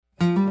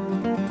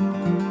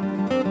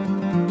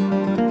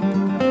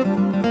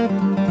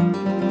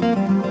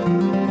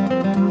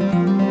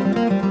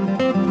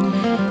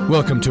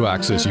Welcome to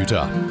Access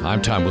Utah.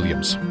 I'm Tom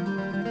Williams.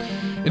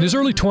 In his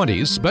early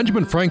 20s,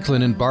 Benjamin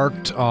Franklin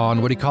embarked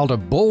on what he called a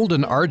bold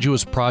and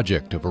arduous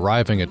project of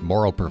arriving at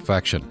moral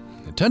perfection,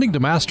 intending to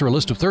master a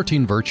list of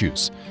 13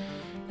 virtues.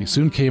 He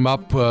soon gave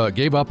up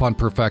on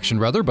perfection,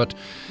 but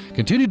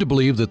continued to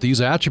believe that these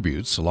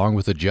attributes, along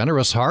with a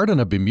generous heart and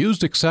a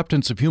bemused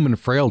acceptance of human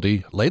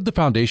frailty, laid the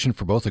foundation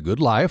for both a good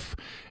life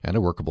and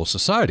a workable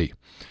society.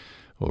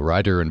 Well,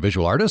 writer and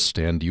visual artist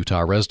and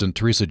Utah resident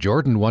Teresa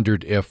Jordan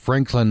wondered if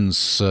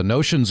Franklin's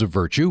notions of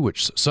virtue,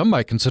 which some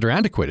might consider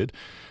antiquated,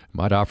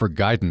 might offer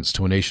guidance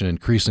to a nation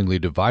increasingly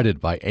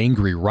divided by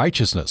angry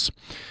righteousness.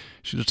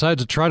 She decided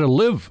to try to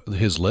live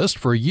his list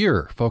for a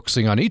year,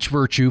 focusing on each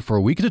virtue for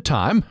a week at a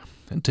time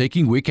and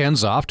taking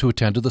weekends off to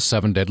attend to the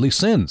 7 deadly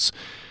sins.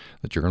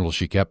 The journal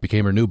she kept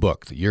became her new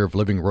book, The Year of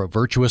Living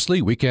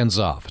Virtuously, Weekends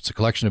Off. It's a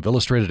collection of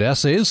illustrated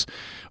essays,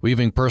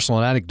 weaving personal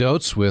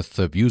anecdotes with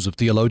views of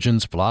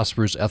theologians,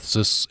 philosophers,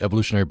 ethicists,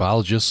 evolutionary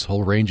biologists, a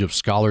whole range of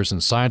scholars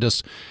and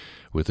scientists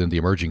within the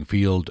emerging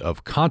field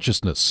of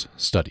consciousness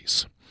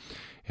studies.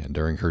 And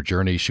during her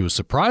journey, she was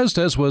surprised,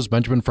 as was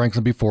Benjamin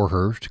Franklin before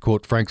her, to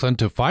quote Franklin,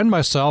 to find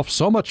myself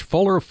so much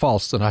fuller of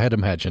false than I had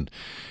imagined.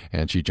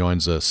 And she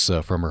joins us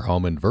from her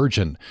home in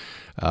Virgin.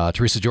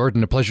 Teresa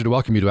Jordan, a pleasure to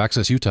welcome you to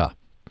Access Utah.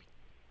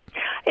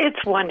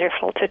 It's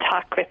wonderful to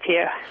talk with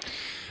you.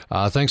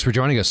 Thanks for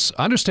joining us.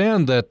 I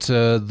understand that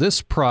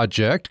this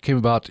project came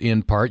about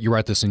in part, you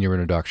write this in your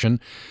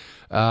introduction,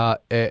 as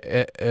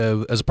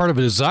a part of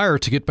a desire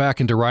to get back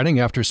into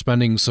writing after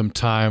spending some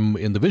time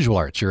in the visual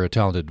arts. You're a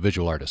talented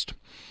visual artist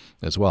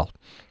as well.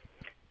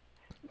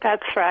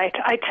 That's right.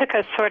 I took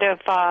a sort of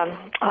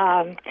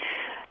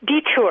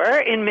detour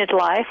in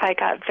midlife. I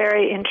got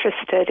very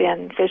interested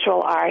in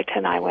visual art,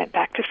 and I went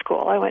back to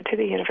school. I went to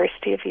the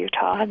University of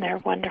Utah and their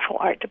wonderful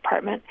art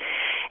department.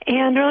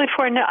 And really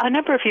for a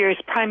number of years,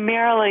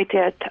 primarily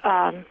did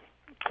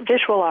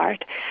visual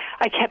art.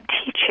 I kept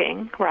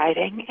teaching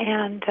writing,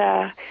 and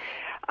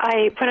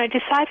when I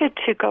decided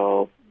to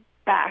go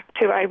back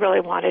to, I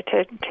really wanted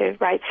to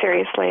write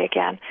seriously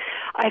again,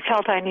 I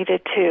felt I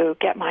needed to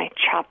get my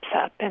chops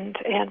up. And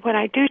when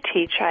I do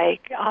teach, I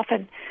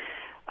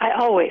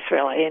always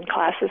really, in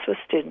classes with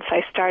students,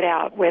 I start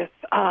out with,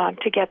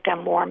 to get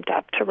them warmed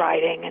up to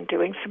writing and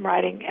doing some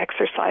writing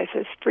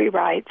exercises, free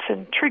writes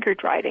and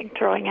triggered writing,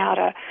 throwing out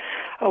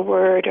a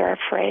word or a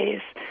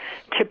phrase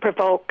to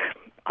provoke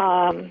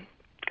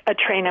a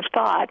train of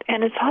thought.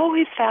 And it's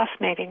always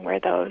fascinating where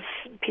those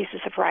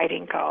pieces of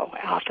writing go.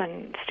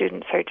 Often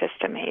students are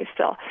just amazed.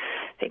 They'll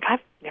think, I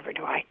never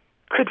knew I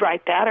could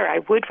write that, or I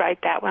would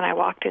write that when I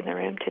walked in the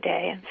room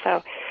today. And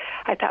so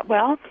I thought,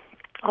 well,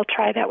 I'll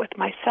try that with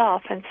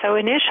myself. And so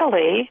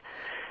initially,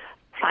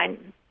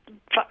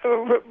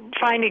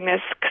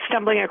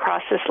 stumbling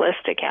across this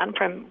list again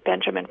from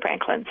Benjamin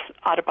Franklin's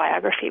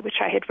autobiography, which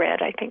I had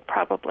read, I think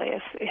probably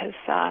his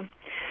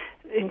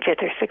in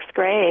 5th or 6th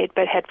grade,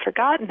 but had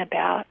forgotten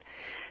about.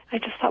 I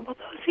just thought, well,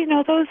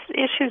 those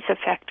issues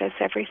affect us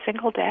every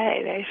single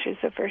day, the issues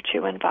of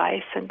virtue and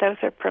vice, and those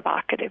are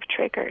provocative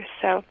triggers.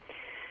 So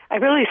I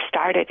really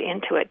started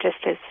into it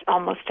just as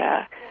almost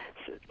a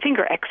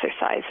finger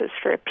exercises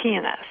for a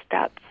pianist,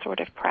 that sort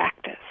of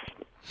practice.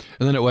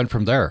 And then it went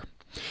from there.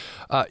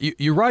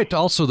 You write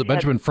also that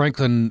Benjamin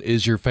Franklin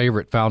is your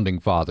favorite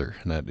founding father,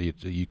 and that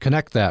you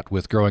connect that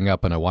with growing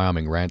up in a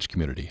Wyoming ranch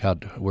community.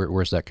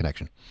 Where's that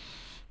connection?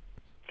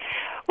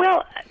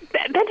 Well,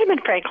 Benjamin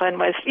Franklin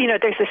was,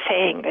 there's a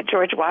saying that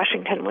George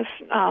Washington was,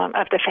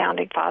 of the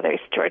founding fathers,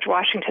 George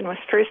Washington was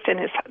first in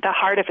the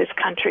heart of his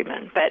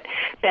countrymen, but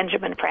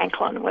Benjamin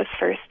Franklin was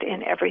first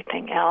in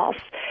everything else.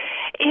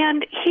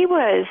 And he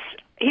was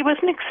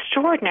an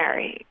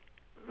extraordinarily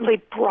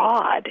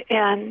broad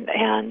and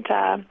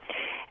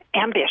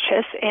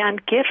ambitious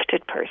and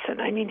gifted person.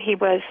 I mean, he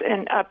was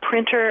a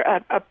printer,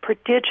 a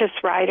prodigious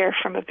writer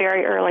from a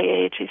very early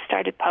age. He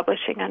started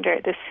publishing under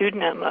the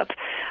pseudonym of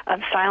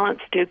Silence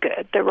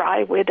Dogood, the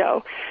Rye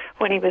Widow,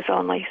 when he was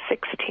only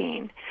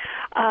 16.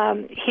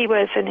 He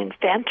was an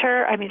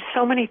inventor. I mean,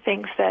 so many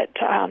things that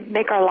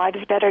make our lives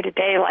better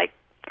today, like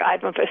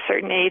I'm of a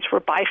certain age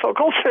where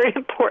bifocals are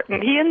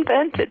important. He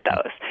invented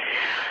those.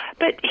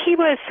 But he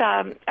was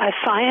a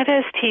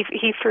scientist.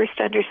 He first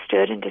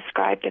understood and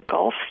described the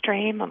Gulf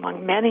Stream,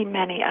 among many,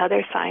 many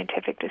other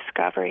scientific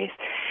discoveries.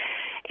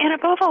 And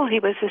above all, he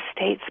was a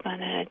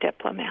statesman and a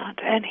diplomat.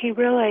 And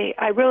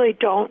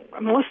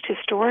most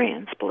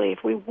historians believe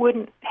we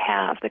wouldn't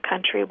have the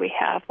country we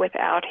have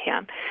without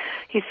him.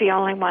 He's the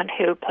only one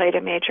who played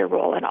a major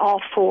role in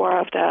all 4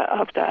 of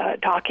the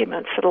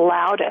documents that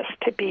allowed us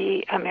to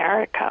be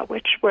America,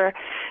 which were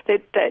the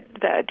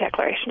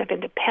Declaration of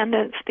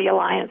Independence, the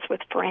alliance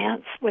with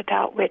France,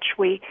 without which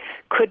we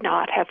could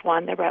not have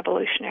won the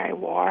Revolutionary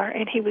War.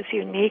 And he was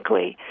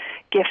uniquely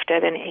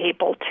gifted and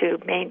able to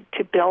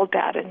build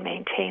that and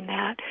maintain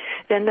that.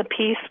 Then the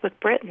peace with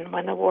Britain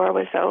when the war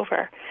was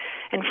over.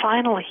 And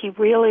finally, he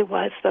really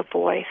was the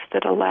voice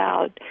that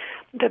allowed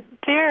the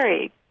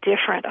very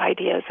different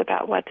ideas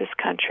about what this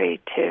country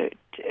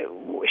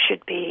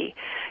should be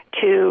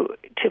to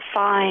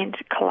find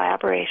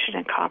collaboration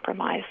and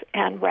compromise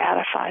and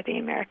ratify the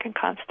American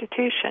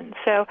Constitution.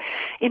 So,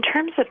 in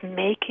terms of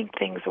making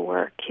things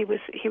work, he was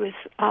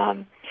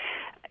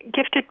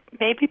gifted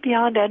maybe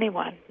beyond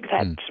anyone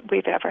that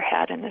we've ever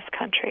had in this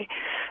country.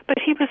 But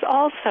he was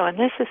also, and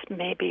this is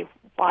maybe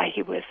why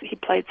he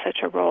played such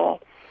a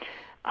role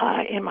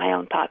in my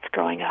own thoughts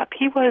growing up.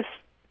 He was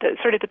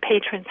sort of the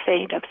patron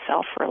saint of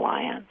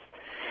self-reliance.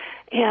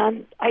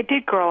 And I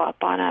did grow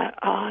up on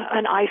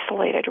an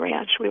isolated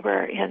ranch. We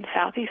were in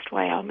southeast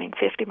Wyoming,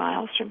 50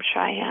 miles from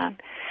Cheyenne.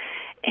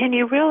 And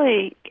you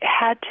really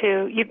had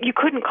to, you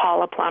couldn't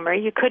call a plumber,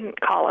 you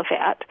couldn't call a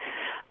vet.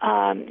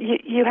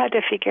 You had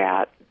to figure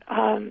out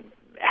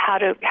how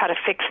to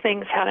fix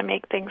things, how to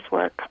make things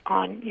work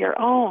on your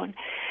own.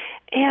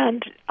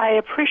 And I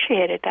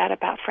appreciated that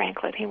about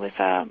Franklin. He was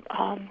an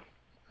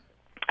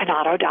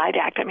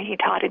autodidact. I mean, he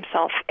taught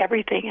himself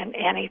everything and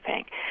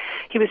anything.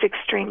 He was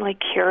extremely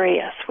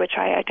curious, which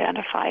I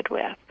identified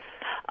with.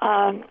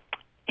 And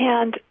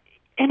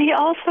he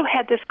also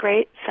had this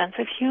great sense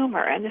of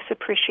humor and this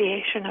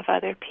appreciation of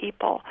other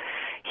people.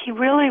 He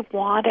really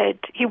wanted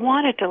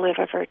to live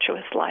a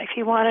virtuous life.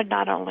 He wanted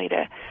not only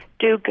to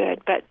do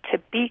good, but to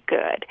be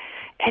good.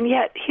 And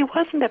yet he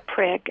wasn't a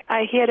prig.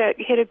 He had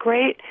a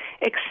great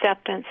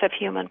acceptance of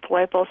human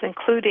foibles,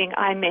 including,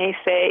 I may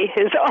say,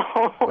 his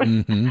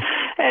own. Mm-hmm.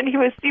 And he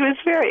was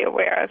very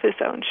aware of his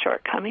own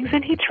shortcomings,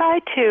 and he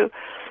tried to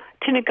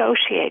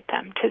negotiate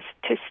them,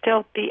 to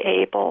still be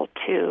able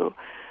to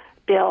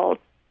build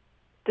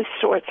the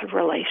sorts of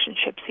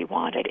relationships he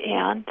wanted,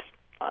 and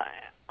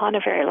on a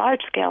very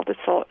large scale, the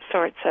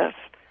sorts of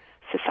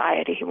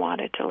society he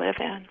wanted to live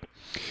in.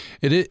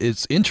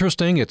 It's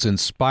interesting. It's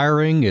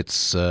inspiring.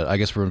 It's, I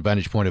guess, from a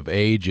vantage point of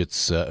age,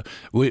 it's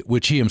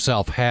which he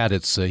himself had.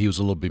 He was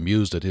a little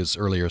bemused at his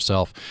earlier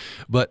self,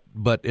 but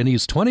in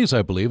his 20s,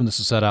 I believe, and this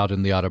is set out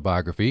in the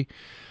autobiography.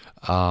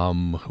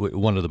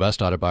 One of the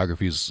best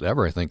autobiographies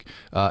ever, I think.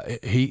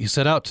 He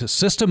set out to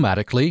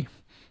systematically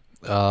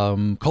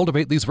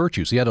cultivate these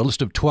virtues. He had a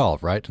list of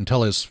 12, right?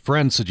 Until his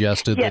friend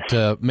suggested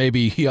that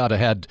maybe he ought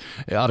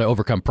to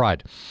overcome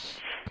pride.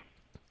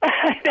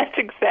 That's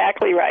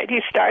exactly right. He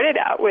started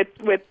out with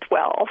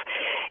 12,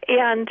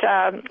 and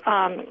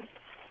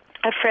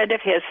a friend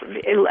of his,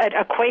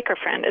 a Quaker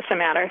friend, as a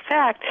matter of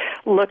fact,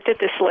 looked at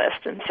this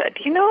list and said,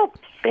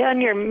 Ben,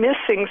 you're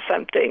missing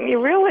something.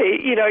 You really,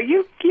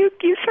 you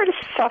sort of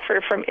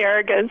suffer from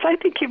arrogance. I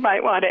think you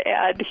might want to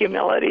add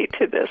humility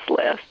to this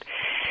list.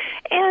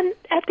 And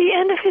at the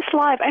end of his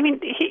life, I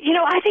mean,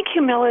 I think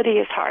humility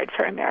is hard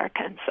for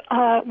Americans.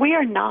 We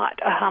are not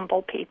a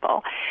humble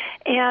people.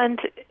 And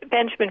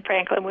Benjamin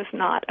Franklin was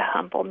not a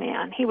humble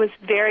man. He was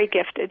very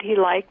gifted. He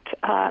liked,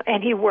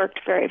 and he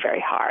worked very,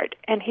 very hard.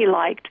 And he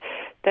liked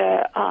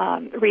the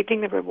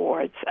reaping the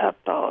rewards of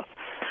both.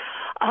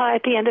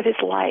 At the end of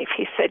his life,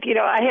 he said,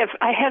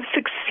 I have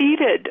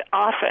succeeded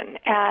often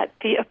at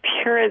the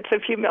appearance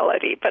of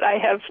humility, but I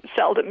have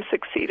seldom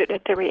succeeded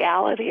at the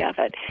reality of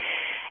it.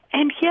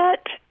 And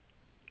yet,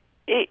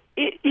 and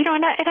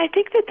I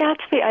think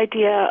that's the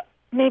idea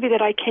maybe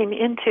that I came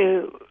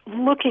into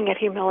looking at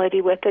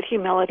humility with, that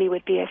humility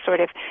would be a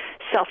sort of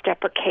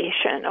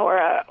self-deprecation or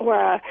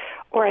a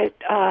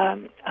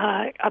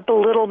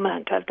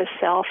belittlement of the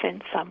self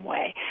in some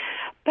way.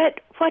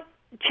 But what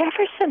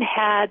Jefferson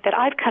had that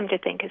I've come to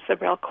think is the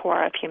real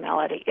core of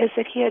humility is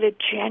that he had a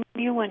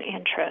genuine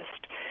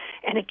interest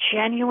and a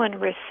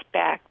genuine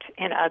respect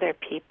in other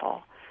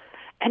people.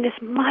 And as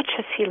much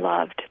as he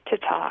loved to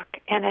talk,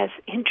 and as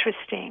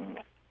interesting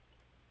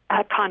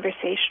a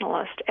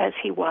conversationalist as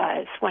he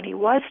was when he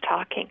was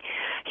talking,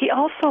 he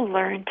also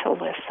learned to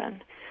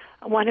listen.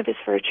 One of his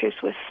virtues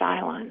was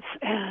silence,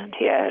 and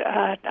he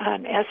had,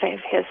 an essay of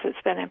his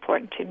that's been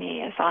important to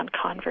me is on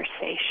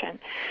conversation.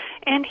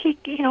 And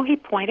he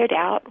pointed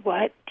out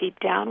what deep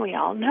down we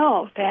all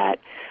know, that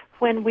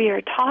when we are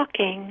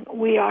talking,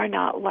 we are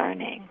not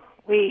learning.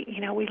 We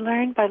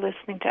learn by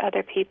listening to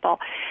other people.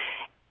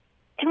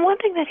 And one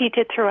thing that he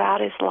did throughout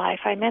his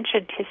life, I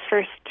mentioned his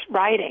first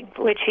writing,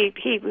 which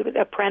he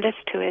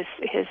apprenticed to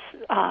his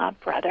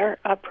brother,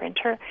 a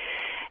printer,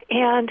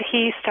 and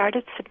he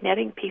started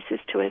submitting pieces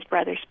to his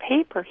brother's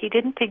paper. He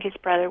didn't think his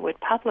brother would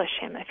publish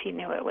him if he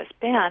knew it was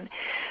Ben,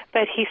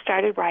 but he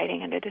started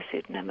writing under the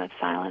pseudonym of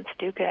Silence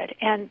Dogood.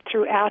 And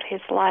throughout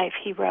his life,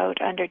 he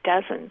wrote under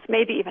dozens,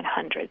 maybe even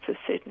hundreds of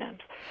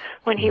pseudonyms.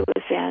 When he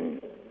was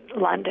in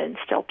London,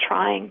 still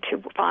trying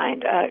to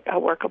find a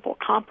workable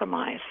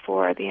compromise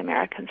for the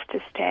Americans to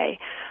stay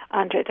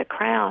under the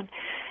crown,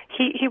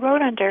 he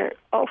wrote under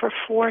over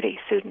 40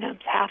 pseudonyms,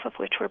 half of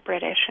which were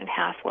British and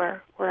half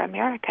were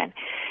American.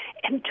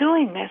 And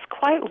doing this,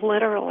 quite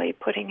literally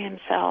putting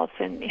himself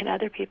in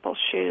other people's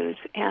shoes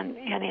and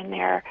in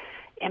their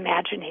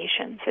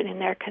imaginations and in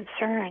their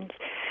concerns,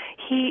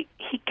 he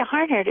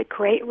garnered a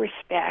great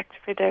respect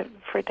for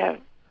the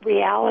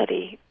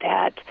reality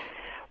that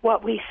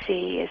what we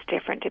see is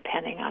different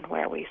depending on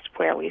where we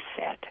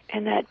sit,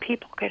 and that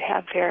people could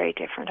have very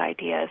different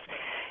ideas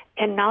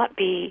and not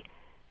be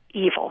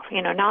evil,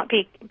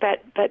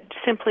 but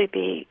simply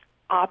be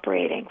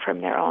operating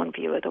from their own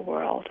view of the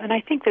world. And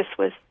I think this,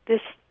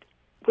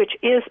 which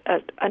is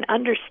an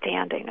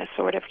understanding, a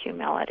sort of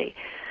humility.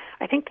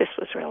 I think this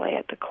was really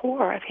at the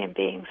core of him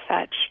being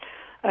such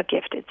a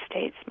gifted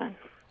statesman.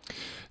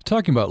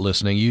 Talking about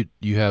listening,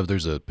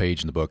 there's a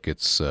page in the book.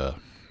 It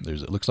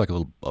looks like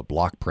a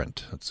block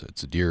print.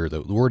 It's a deer.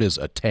 The word is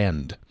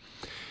attend,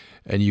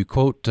 and you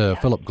quote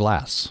Philip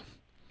Glass,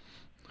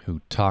 who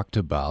talked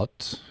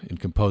about in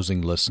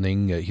composing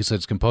listening. He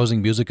says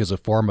composing music is a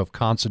form of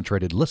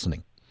concentrated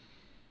listening,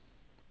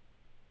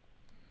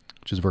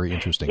 which is very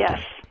interesting.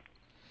 Yes.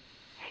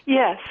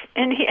 Yes,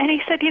 and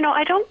he said,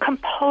 I don't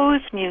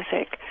compose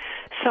music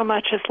so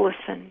much as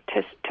listen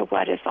to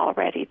what is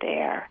already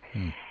there.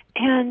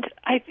 And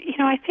I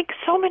think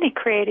so many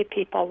creative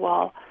people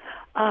will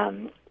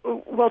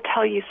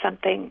tell you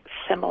something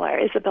similar.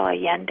 Isabel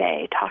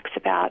Allende talks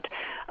about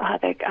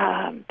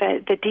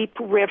the deep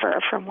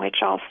river from which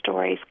all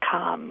stories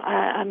come.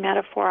 A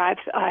metaphor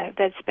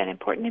that's been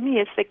important to me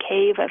is the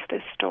cave of the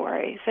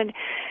stories, and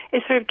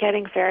it's sort of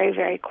getting very,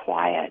 very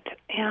quiet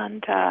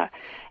and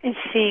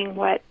seeing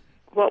what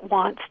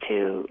wants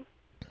to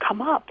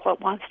come up,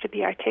 what wants to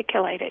be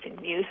articulated in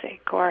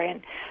music or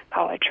in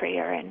poetry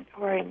or in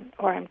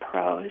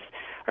prose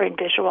or in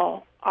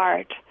visual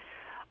art.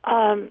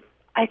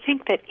 I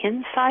think that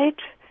insight,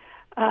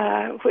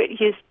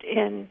 used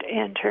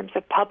in terms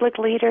of public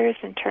leaders,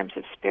 in terms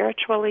of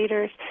spiritual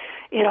leaders,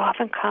 it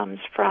often comes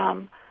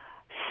from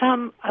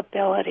some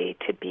ability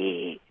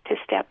to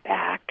step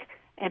back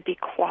and be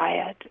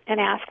quiet and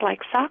ask,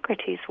 like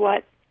Socrates,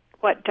 what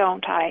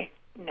don't I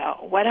know?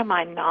 What am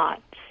I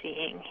not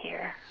seeing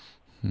here?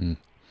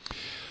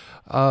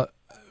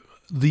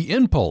 The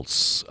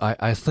impulse,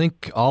 I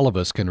think all of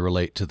us can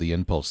relate to the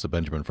impulse that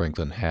Benjamin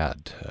Franklin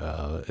had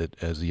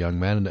as a young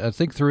man, and I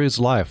think through his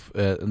life,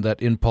 that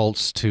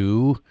impulse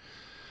to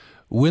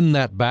win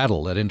that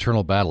battle, that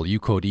internal battle. You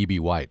quote E.B.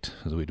 White.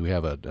 We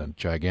have a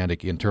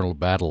gigantic internal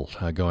battle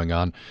going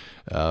on.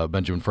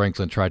 Benjamin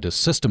Franklin tried to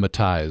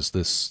systematize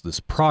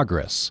this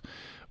progress,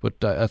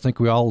 but I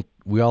think we all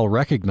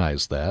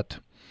recognize that.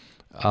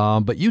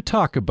 But you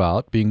talk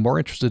about being more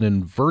interested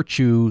in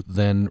virtue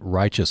than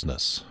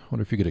righteousness. I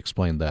wonder if you could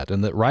explain that,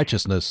 and that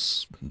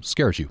righteousness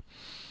scares you.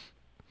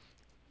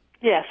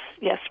 Yes,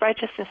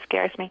 righteousness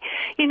scares me.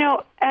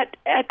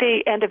 At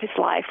the end of his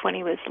life, when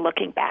he was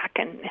looking back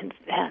and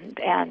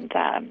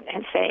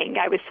saying,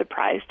 "I was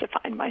surprised to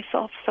find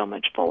myself so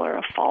much fuller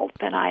of fault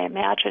than I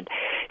imagined,"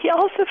 he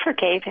also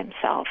forgave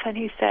himself, and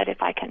he said,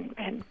 if I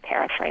can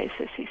paraphrase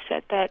this, he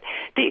said that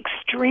the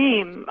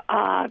extreme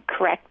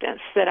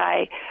correctness that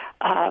I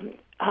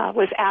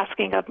was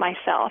asking of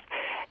myself,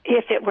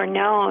 if it were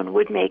known,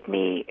 would make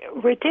me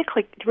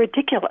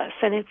ridiculous,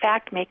 and in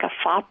fact make a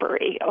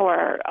foppery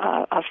or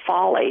a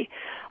folly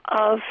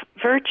of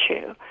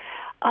virtue.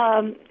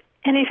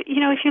 And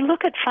if you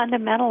look at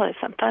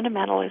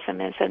fundamentalism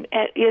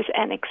is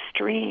an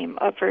extreme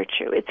of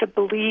virtue. It's a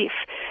belief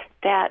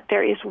that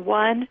there is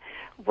one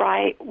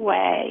right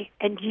way,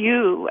 and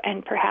you,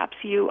 and perhaps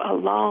you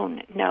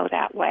alone, know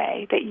that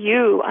way. That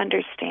you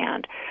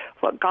understand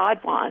what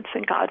God wants,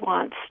 and God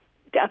wants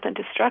death and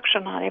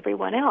destruction on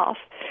everyone else,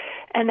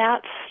 and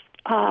that's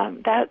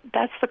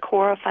the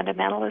core of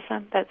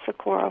fundamentalism. That's the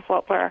core of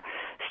what we're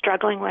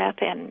struggling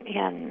with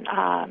in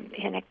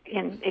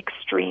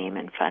extreme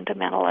and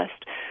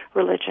fundamentalist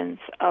religions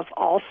of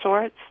all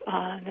sorts.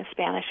 In the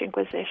Spanish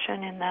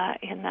Inquisition, in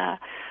the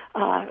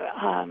Al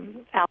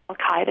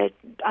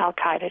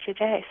Qaeda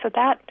today. So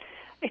that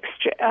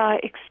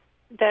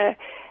the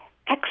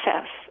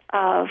excess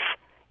of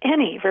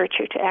any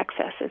virtue to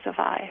excess is a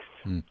vice.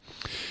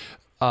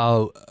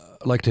 I'd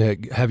like to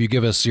have you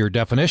give us your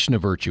definition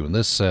of virtue. And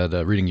this,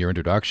 reading your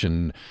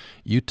introduction,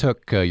 you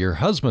took your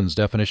husband's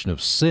definition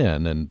of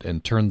sin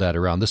and turned that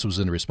around. This was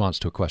in response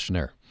to a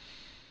questionnaire.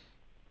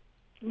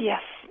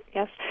 Yes.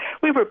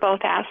 We were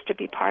both asked to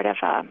be part of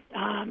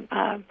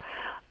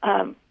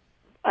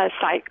a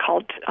site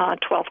called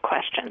 12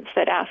 Questions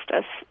that asked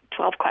us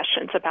 12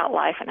 questions about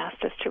life and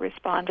asked us to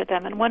respond to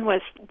them. And one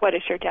was, what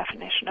is your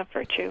definition of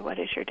virtue? What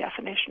is your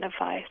definition of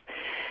vice?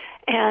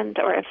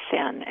 Or of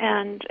sin,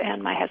 and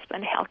my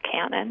husband Hal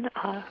Cannon,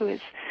 who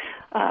is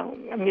a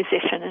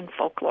musician and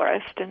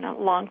folklorist and a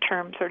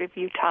long-term sort of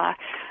Utah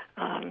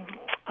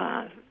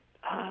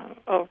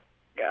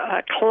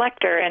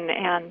collector and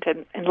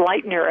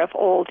enlightener of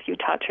old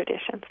Utah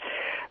traditions.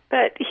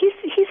 But he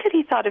said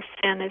he thought of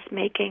sin as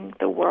making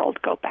the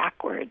world go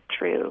backward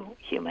through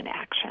human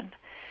action.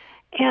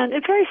 And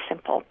it's very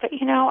simple, but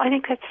I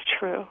think that's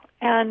true.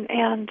 And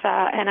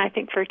I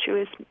think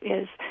virtue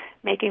is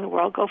making the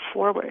world go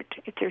forward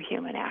through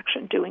human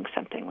action, doing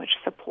something which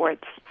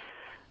supports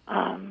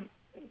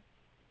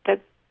the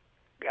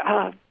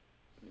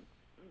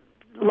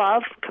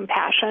love,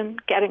 compassion,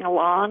 getting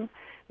along,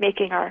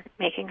 making our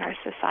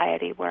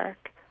society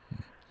work.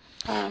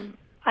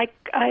 I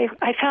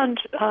found,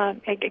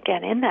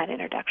 again, in that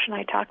introduction,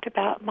 I talked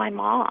about my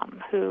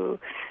mom, who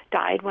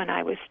died when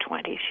I was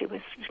 20. She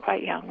was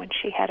quite young when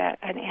she had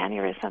an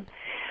aneurysm.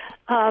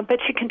 But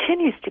she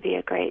continues to be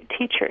a great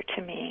teacher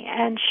to me.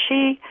 And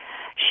she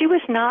she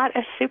was not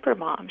a super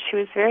mom. She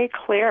was very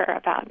clear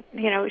about,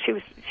 she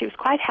was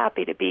quite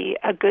happy to be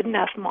a good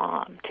enough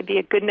mom, to be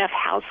a good enough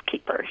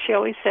housekeeper. She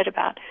always said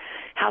about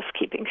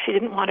housekeeping, she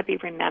didn't want to be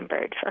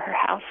remembered for her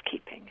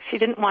housekeeping. She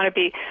didn't want to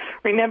be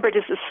remembered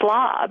as a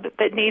slob,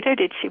 but neither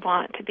did she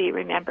want to be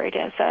remembered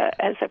as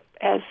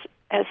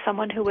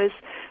someone who was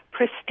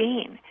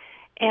pristine.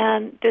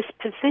 And this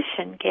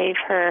position gave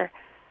her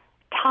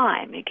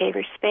time. It gave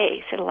her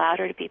space. It allowed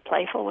her to be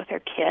playful with her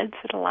kids.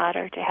 It allowed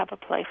her to have a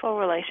playful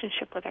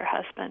relationship with her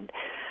husband.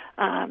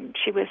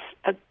 She was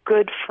a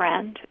good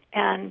friend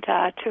and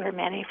to her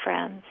many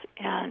friends,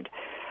 and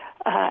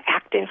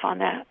active on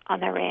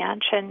the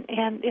ranch. And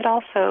it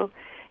also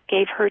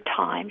gave her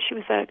time. She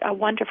was a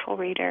wonderful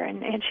reader,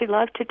 and she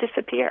loved to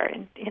disappear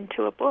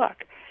into a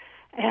book,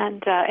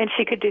 and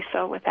she could do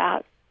so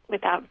without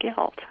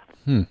guilt.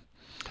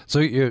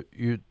 So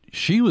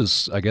she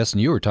was, I guess,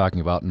 and you were talking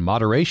about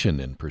moderation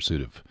in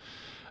pursuit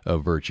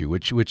of virtue,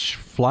 which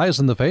flies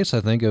in the face, I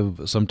think,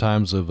 of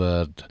sometimes of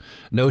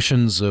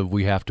notions of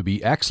we have to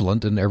be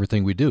excellent in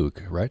everything we do,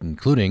 right,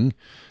 including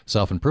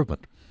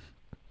self-improvement.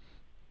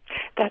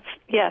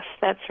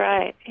 That's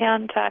right.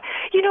 And, I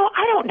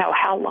don't know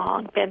how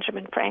long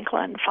Benjamin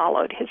Franklin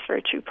followed his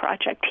virtue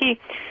project. He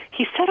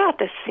set out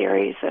this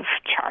series of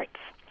charts.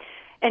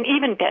 And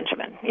even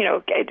Benjamin,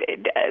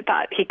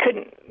 thought he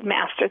couldn't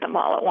master them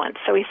all at once.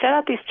 So he set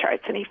out these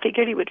charts, and he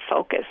figured he would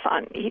focus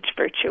on each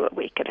virtue a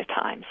week at a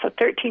time. So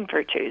 13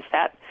 virtues,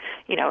 that,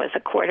 is a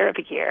quarter of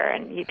a year,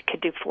 and you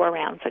could do 4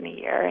 rounds in a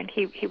year. And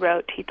he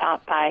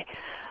thought by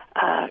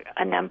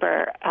a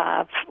number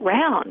of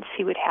rounds,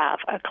 he would have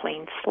a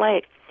clean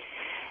slate.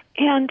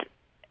 And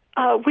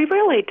we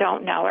really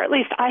don't know, or at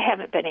least I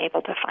haven't been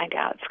able to find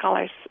out.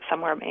 Scholars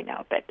somewhere may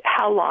know, but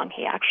how long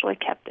he actually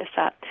kept this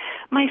up.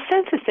 My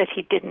sense is that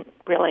he didn't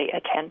really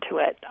attend to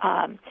it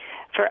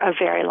for a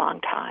very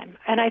long time.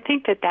 And I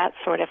think that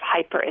sort of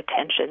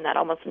hyper-attention, that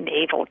almost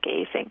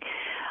navel-gazing,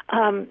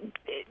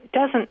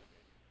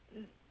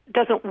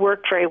 doesn't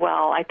work very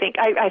well. I think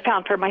I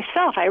found for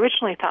myself, I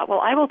originally thought,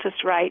 well, I will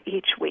just write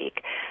each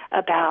week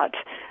about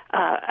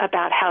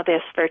how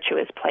this virtue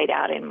is played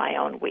out in my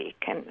own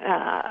week, and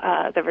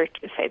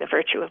the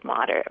virtue of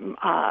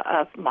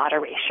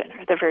moderation,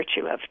 or the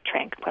virtue of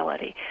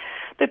tranquility.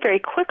 But very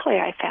quickly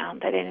I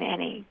found that in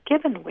any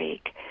given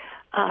week,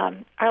 our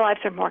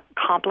lives are more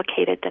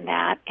complicated than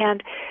that.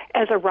 And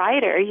as a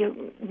writer,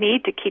 you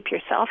need to keep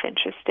yourself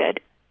interested.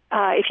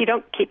 If you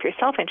don't keep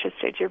yourself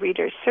interested, your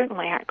readers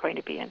certainly aren't going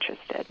to be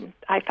interested. And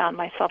I found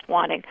myself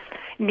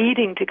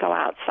needing to go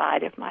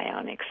outside of my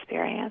own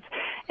experience.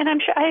 And I'm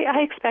sure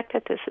I expect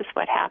that this is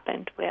what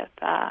happened with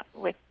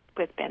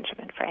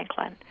Benjamin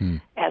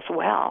Franklin as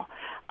well.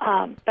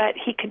 But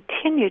he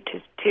continued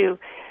to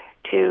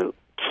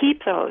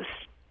keep those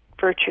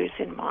virtues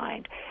in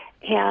mind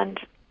and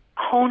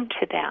hone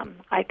to them,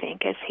 I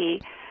think, as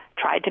he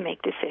tried to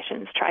make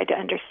decisions, tried to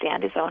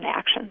understand his own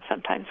actions,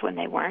 sometimes when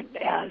they weren't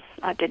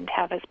didn't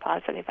have as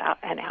positive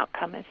an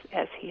outcome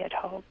as he had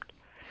hoped.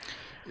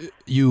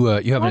 You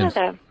have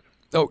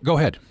go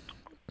ahead.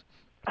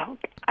 Oh,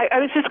 I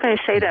was just going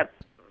to say that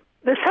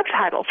the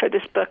subtitle for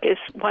this book is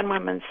One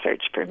Woman's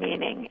Search for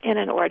Meaning in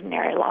an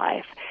Ordinary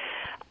Life.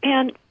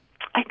 And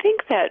I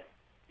think that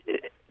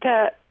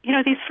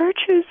these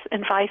virtues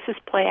and vices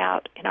play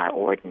out in our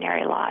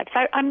ordinary lives.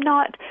 I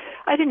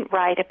didn't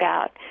write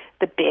about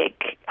the big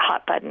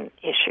hot button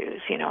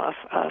issues,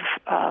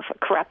 of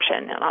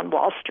corruption on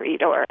Wall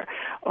Street or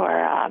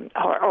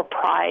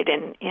pride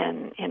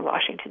in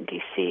Washington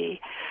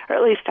D.C., or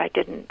at least I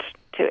didn't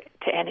to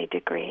any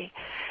degree.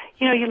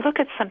 You look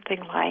at something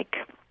like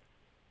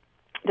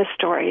the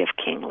story of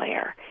King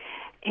Lear,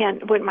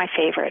 and my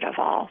favorite of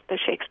all the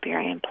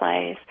Shakespearean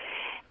plays,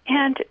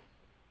 and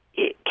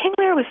King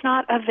Lear was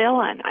not a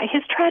villain.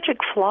 His tragic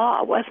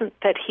flaw wasn't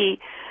that he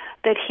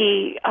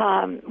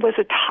was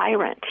a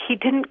tyrant. He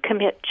didn't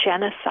commit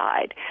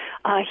genocide.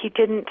 He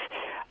didn't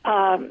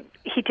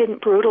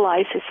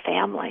brutalize his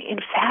family. In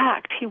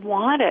fact, he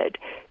wanted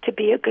to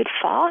be a good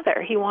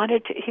father. He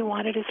wanted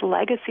his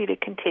legacy to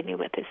continue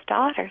with his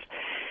daughters.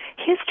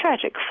 His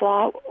tragic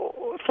flaws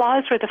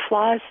were the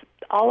flaws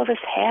all of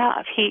us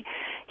have. He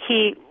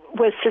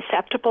was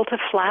susceptible to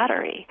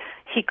flattery.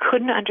 He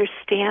couldn't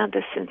understand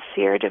the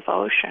sincere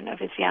devotion of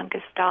his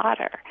youngest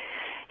daughter.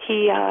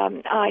 He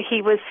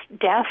was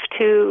deaf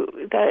to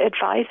the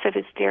advice of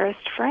his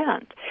dearest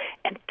friend,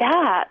 and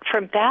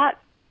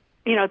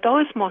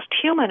those most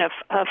human of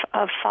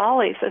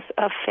follies,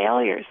 of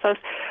failures,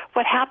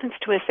 what happens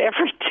to us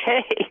every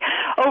day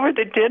over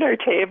the dinner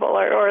table,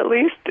 or at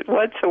least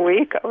once a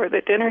week over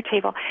the dinner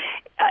table,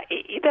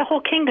 the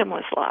whole kingdom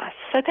was lost.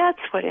 So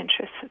that's what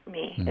interests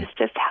me, is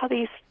just how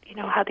these,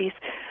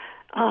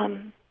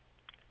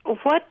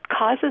 what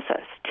causes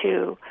us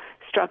to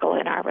struggle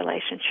in our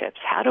relationships?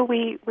 How do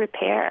we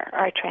repair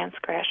our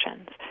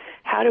transgressions?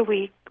 How do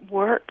we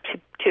work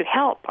to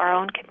help our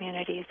own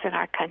communities and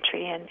our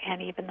country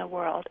and even the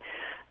world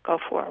go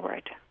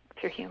forward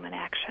through human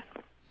action?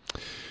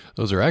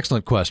 Those are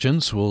excellent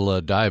questions.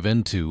 We'll dive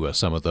into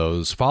some of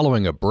those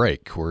following a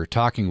break. We're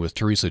talking with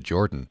Teresa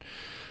Jordan,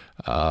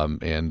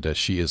 and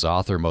she is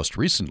author most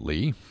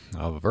recently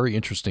of a very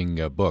interesting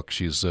book.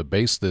 She's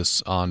based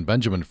this on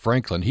Benjamin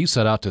Franklin. He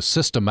set out to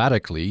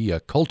systematically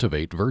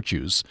cultivate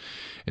virtues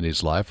in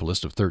his life, a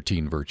list of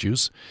 13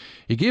 virtues.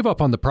 He gave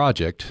up on the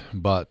project,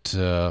 but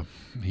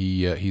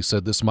he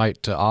said this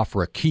might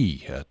offer a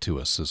key to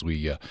us as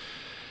we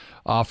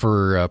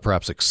offer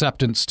perhaps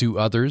acceptance to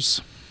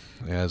others,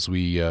 as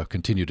we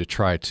continue to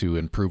try to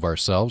improve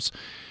ourselves.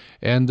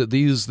 And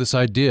this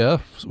idea,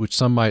 which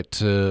some might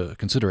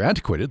consider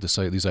antiquated, this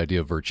idea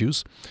of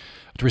virtues,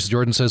 Teresa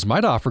Jordan says,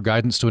 might offer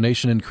guidance to a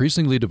nation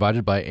increasingly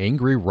divided by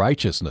angry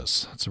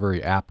righteousness. That's a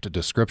very apt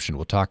description.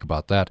 We'll talk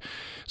about that,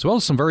 as well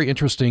as some very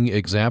interesting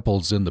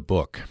examples in the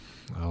book.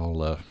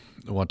 I'll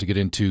want to get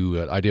into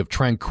the idea of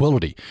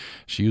tranquility.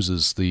 She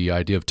uses the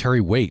idea of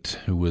Terry Waite,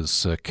 who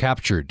was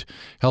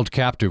held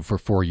captive for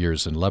 4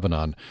 years in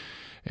Lebanon.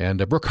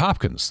 And Brooke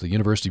Hopkins, the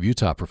University of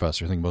Utah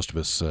professor, I think most of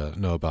us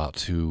know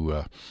about,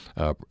 who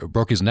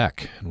broke his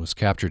neck and was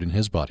captured in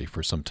his body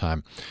for some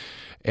time.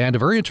 And a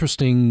very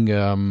interesting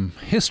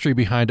history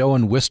behind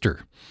Owen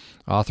Wister,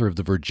 author of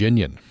The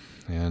Virginian,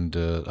 and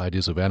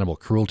ideas of animal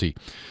cruelty.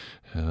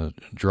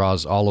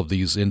 Draws all of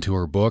these into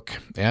her book,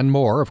 and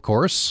more, of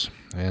course.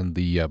 And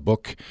the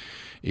book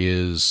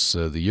is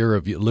The Year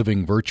of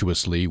Living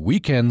Virtuously,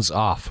 Weekends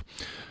Off.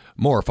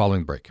 More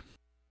following the break.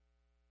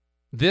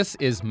 This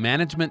is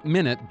Management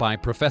Minute by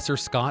Professor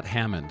Scott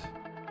Hammond.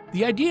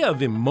 The idea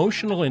of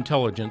emotional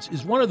intelligence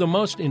is one of the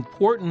most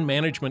important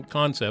management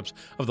concepts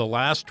of the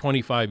last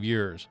 25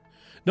 years.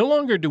 No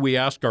longer do we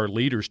ask our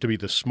leaders to be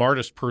the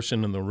smartest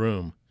person in the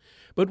room,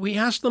 but we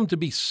ask them to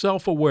be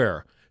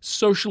self-aware,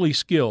 socially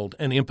skilled,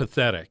 and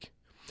empathetic.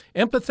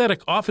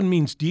 Empathetic often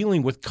means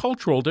dealing with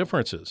cultural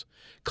differences.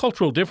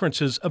 Cultural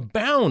differences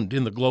abound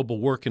in the global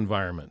work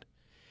environment.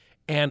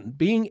 And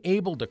being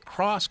able to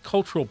cross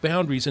cultural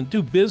boundaries and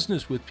do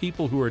business with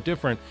people who are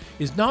different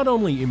is not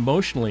only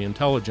emotionally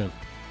intelligent,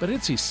 but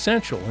it's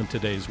essential in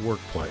today's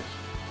workplace.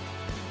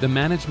 The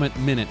Management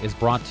Minute is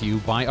brought to you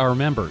by our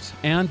members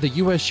and the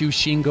USU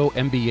Shingo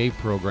MBA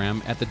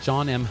program at the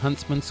John M.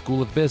 Huntsman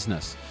School of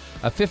Business,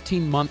 a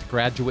 15-month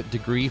graduate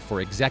degree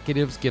for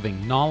executives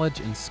giving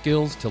knowledge and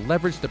skills to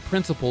leverage the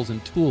principles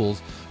and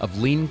tools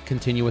of lean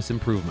continuous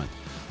improvement.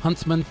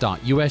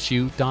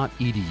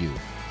 huntsman.usu.edu.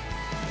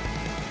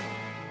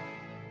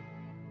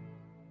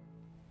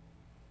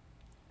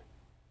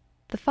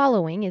 The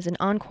following is an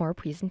encore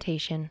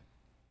presentation.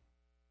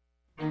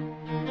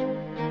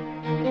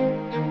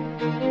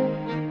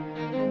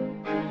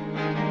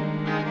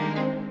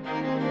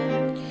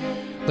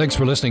 Thanks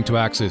for listening to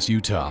Access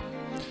Utah.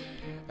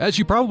 As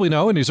you probably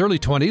know, in his early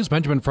 20s,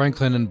 Benjamin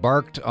Franklin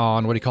embarked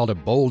on what he called a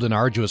bold and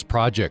arduous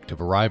project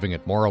of arriving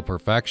at moral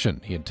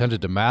perfection. He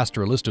intended to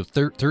master a list of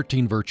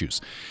 13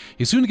 virtues.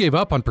 He soon gave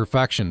up on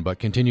perfection, but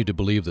continued to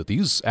believe that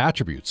these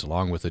attributes,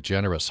 along with a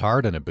generous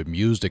heart and a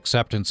bemused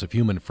acceptance of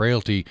human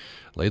frailty,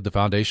 laid the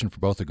foundation for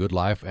both a good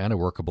life and a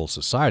workable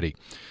society.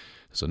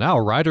 So now,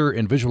 writer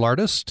and visual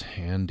artist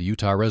and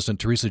Utah resident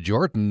Teresa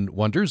Jordan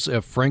wonders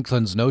if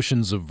Franklin's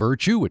notions of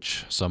virtue,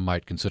 which some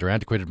might consider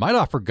antiquated, might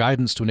offer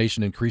guidance to a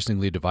nation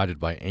increasingly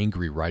divided by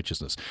angry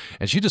righteousness.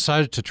 And she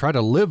decided to try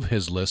to live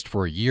his list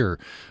for a year,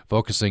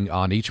 focusing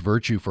on each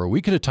virtue for a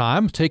week at a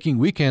time, taking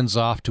weekends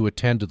off to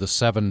attend to the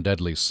 7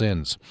 deadly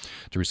sins.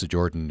 Teresa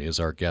Jordan is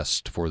our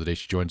guest for the day.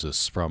 She joins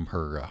us from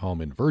her home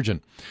in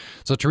Virgin.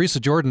 So Teresa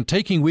Jordan,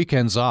 taking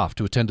weekends off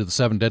to attend to the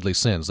 7 deadly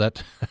sins.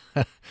 That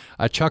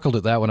I chuckled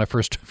at that when I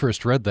first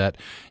read that.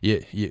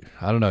 I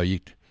don't know. You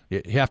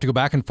have to go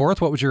back and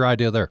forth. What was your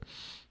idea there?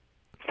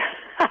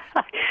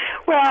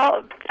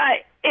 Well,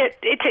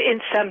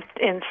 in some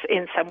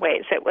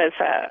ways it was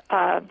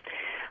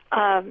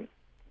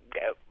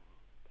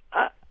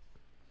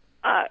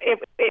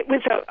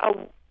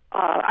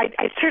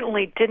I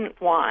certainly didn't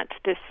want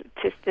this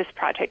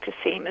project to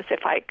seem as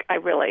if I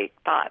really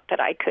thought that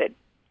I could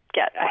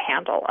get a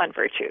handle on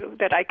virtue,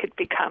 that I could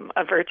become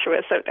a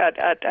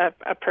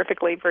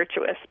perfectly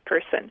virtuous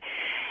person.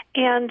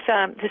 And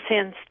the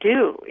sins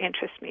do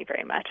interest me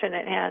very much,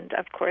 and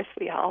of course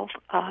we all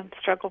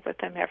struggle with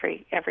them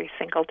every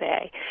single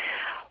day.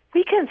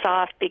 Weekends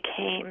off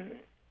became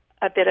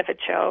a bit of a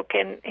joke,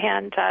 and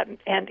in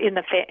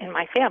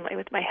my family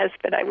with my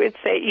husband, I would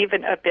say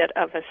even a bit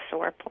of a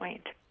sore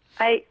point.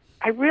 I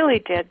really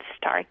did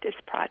start this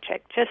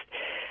project just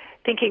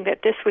thinking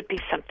that this would be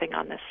something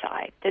on the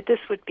side, that this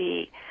would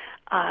be,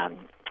 as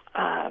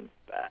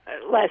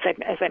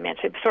I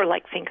mentioned, sort of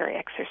like finger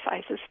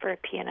exercises for a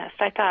pianist.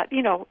 I thought,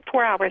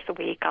 4 hours a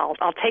week,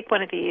 I'll take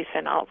one of these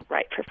and I'll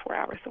write for 4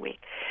 hours a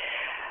week.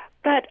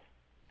 But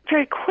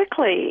very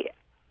quickly,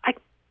 I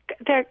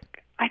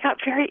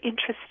got very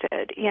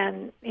interested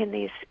in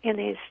these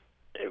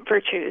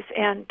virtues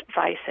and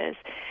vices,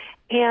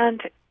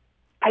 and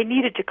I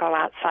needed to go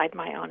outside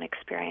my own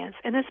experience,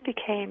 and this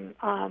became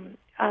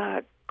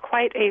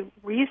quite a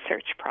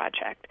research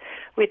project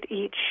with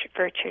each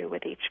virtue,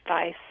 with each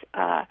vice,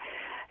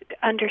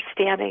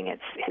 understanding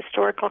its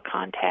historical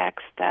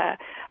context,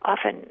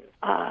 often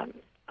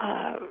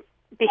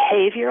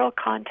behavioral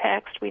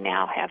context. We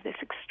now have this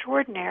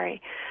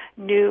extraordinary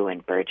new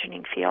and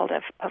burgeoning field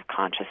of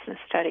consciousness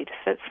study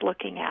that's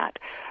looking at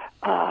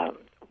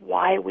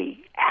why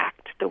we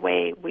act the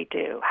way we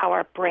do, how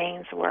our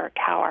brains work,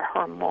 how our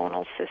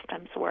hormonal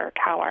systems work,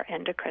 how our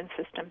endocrine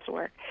systems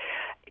work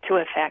to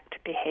affect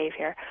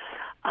behavior.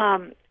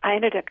 I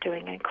ended up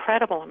doing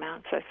incredible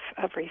amounts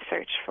of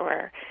research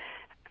for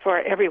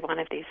every one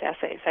of these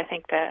essays. I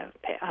think the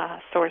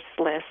source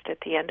list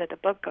at the end of the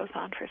book goes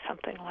on for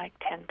something like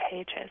 10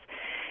 pages.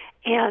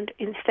 And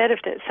instead of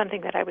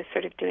something that I was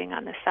sort of doing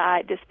on the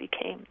side, this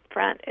became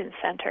front and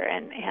center,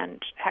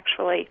 and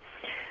actually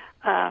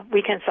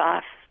Weekends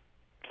Off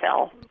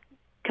fell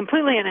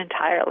completely and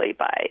entirely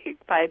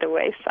by the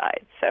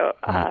wayside. So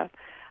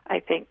I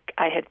think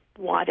I had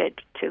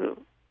wanted to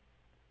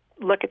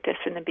look at this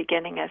in the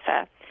beginning as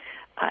a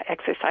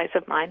exercise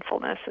of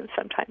mindfulness, and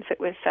sometimes it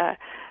was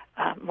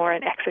more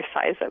an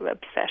exercise of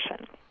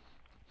obsession.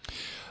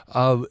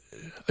 I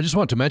just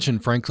want to mention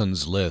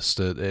Franklin's list,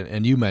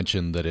 and you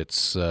mentioned that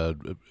it's,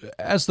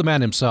 as the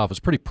man himself, it's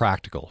pretty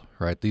practical,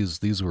 right?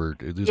 These are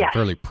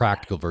fairly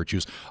practical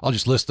virtues. I'll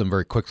just list them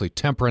very quickly: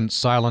 temperance,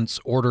 silence,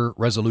 order,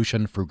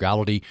 resolution,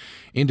 frugality,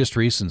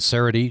 industry,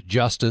 sincerity,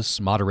 justice,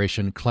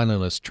 moderation,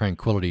 cleanliness,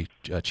 tranquility,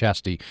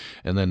 chastity,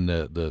 and then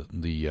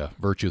the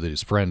virtue that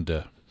his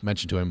friend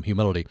mentioned to him,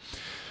 humility.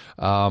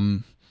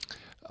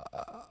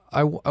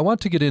 I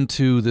want to get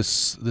into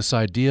this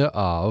idea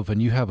of,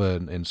 and you have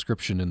an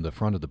inscription in the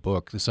front of the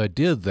book, this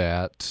idea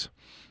that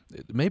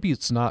maybe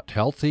it's not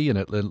healthy and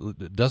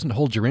it doesn't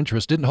hold your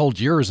interest, didn't hold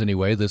yours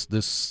anyway,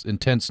 this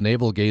intense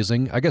navel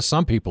gazing. I guess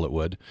some people it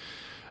would,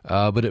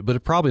 but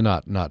it probably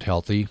not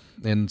healthy.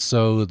 And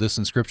so this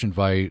inscription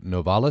by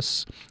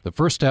Novalis: the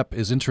first step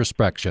is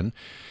introspection,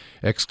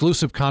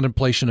 exclusive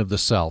contemplation of the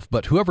self,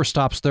 but whoever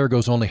stops there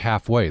goes only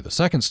halfway. The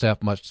second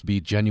step must be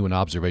genuine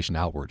observation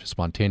outward,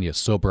 spontaneous,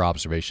 sober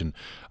observation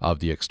of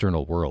the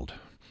external world.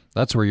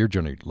 That's where your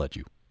journey led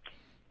you.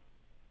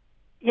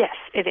 Yes,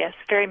 it is,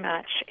 very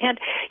much. And,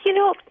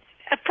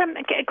 from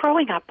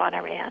growing up on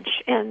a ranch,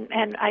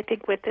 and I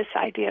think with this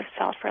idea of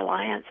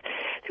self-reliance,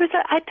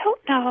 I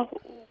don't know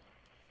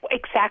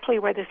exactly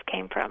where this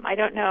came from. I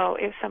don't know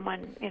if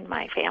someone in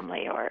my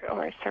family or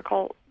a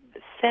circle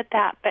said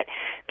that, but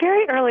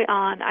very early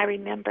on, I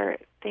remember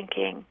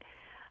thinking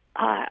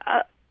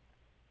a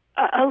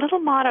little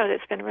motto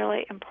that's been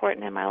really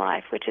important in my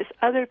life, which is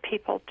 "other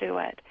people do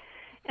it,"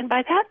 and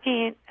by that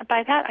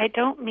I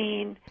don't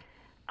mean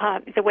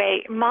the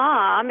way,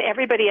 Mom,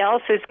 everybody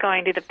else is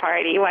going to the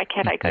party, why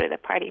can't I go to the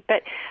party?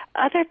 But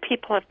other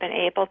people have been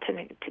able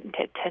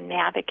to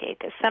navigate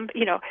this.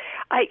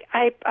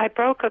 I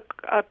broke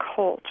a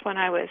colt when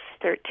I was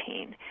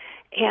 13.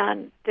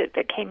 And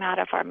that came out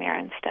of our mare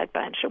and stud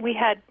bunch. And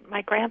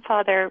my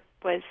grandfather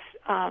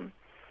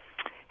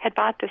had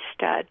bought this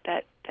stud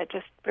that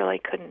just really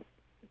couldn't.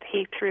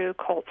 He threw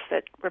colts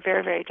that were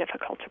very, very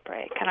difficult to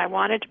break, and I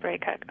wanted to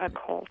break a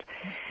colt,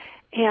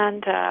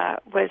 and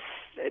was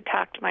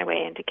talked my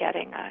way into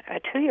getting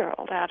a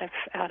 2-year-old out of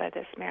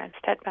this mare and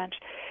stud bunch.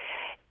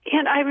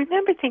 And I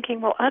remember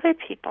thinking, well, other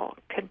people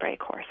can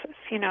break horses,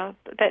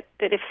 that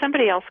if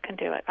somebody else can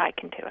do it, I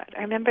can do it.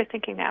 I remember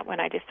thinking that when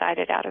I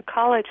decided out of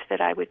college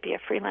that I would be a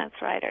freelance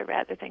writer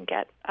rather than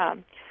get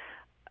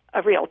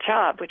a real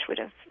job, which would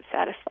have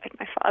satisfied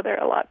my father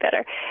a lot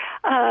better.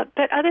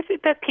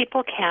 But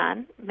people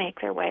can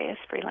make their way as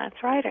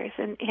freelance writers.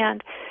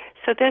 And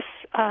so this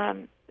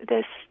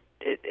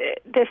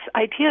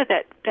idea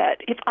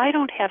that if I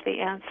don't have the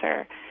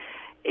answer,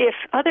 if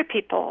other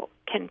people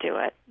can do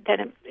it,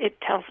 then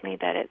it tells me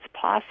that it's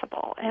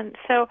possible. And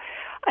so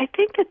I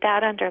think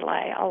that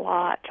underlay a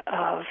lot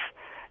of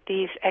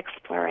these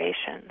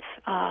explorations.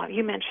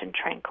 You mentioned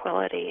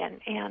tranquility,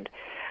 and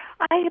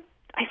I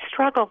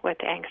struggle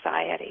with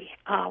anxiety,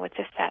 with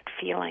just that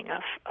feeling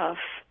of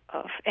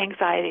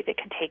anxiety that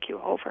can take you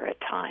over at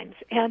times,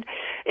 and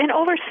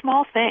over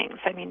small things.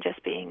 I mean,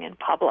 just being in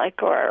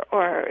public or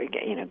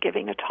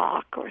giving a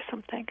talk or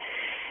something.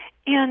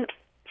 And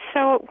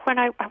so when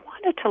I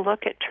wanted to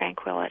look at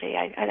tranquility,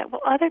 I thought,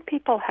 well, other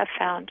people have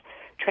found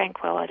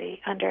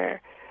tranquility under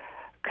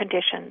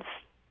conditions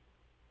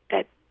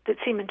that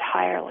seem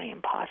entirely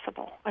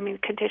impossible. I mean,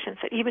 conditions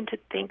that even to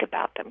think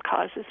about them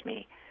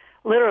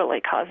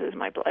literally causes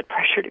my blood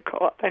pressure to go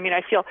up. I mean,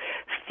 I feel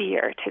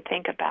fear to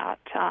think about,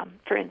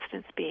 for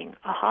instance, being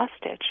a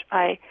hostage.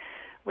 I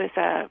was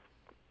a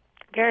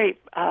very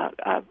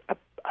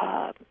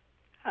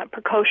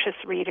precocious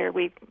reader.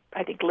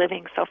 I think,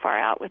 living so far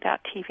out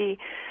without TV.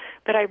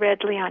 But I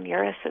read Leon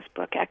Uris's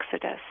book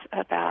Exodus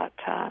about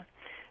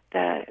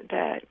the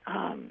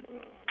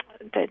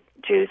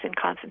Jews in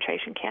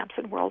concentration camps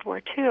in World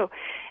War II,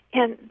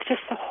 and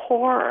just the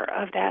horror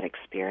of that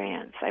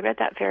experience. I read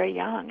that very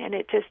young, and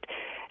it just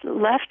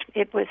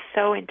it was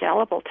so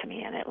indelible to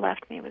me, and it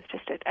left me with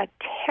just a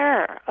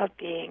terror of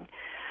being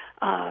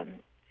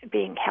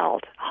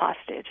held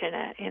hostage in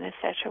a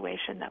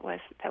situation that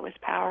was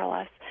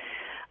powerless.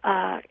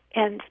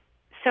 And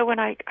So when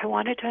I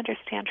wanted to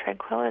understand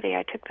tranquility,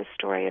 I took the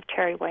story of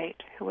Terry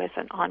Waite, who was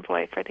an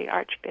envoy for the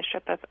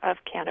Archbishop of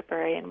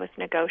Canterbury and was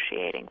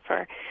negotiating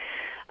for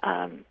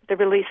the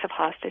release of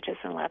hostages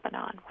in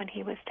Lebanon when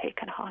he was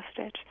taken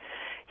hostage.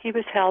 He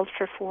was held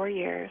for 4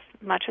 years,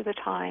 much of the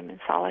time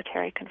in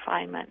solitary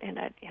confinement in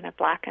a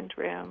blackened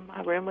room,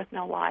 a room with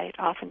no light,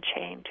 often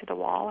chained to the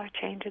wall or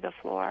chained to the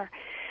floor.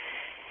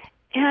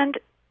 And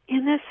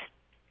in this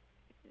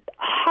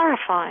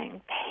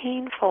horrifying,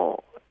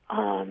 painful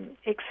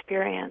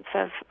experience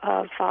of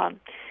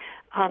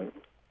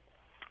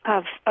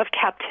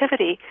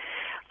captivity,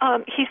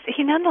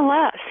 he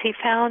nonetheless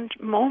found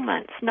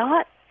moments,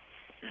 not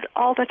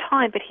all the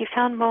time, but he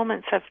found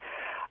moments of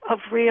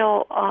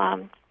real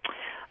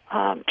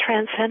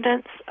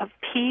transcendence, of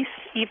peace,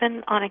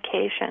 even on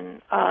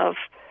occasion of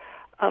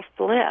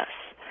bliss.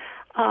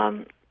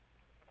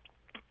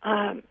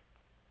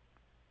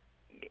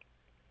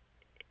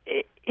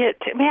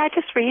 May I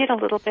just read a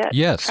little bit?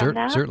 Yes,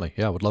 certainly.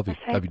 Yeah, I would love to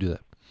have you do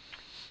that.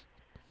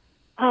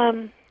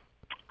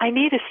 I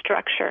need a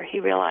structure, he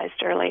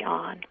realized early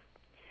on.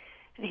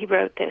 And he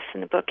wrote this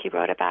in the book. He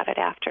wrote about it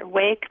after.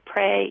 Wake,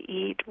 pray,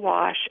 eat,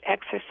 wash,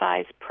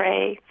 exercise,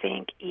 pray,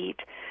 think,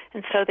 eat,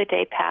 and so the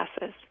day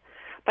passes.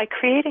 By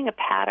creating a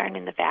pattern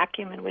in the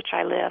vacuum in which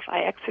I live, I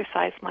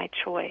exercise my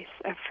choice,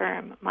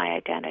 affirm my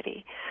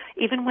identity.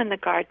 Even when the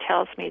guard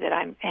tells me that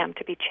I am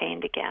to be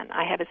chained again,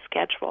 I have a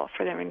schedule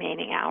for the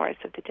remaining hours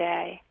of the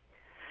day.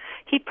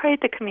 He prayed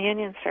the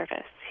communion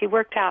service. He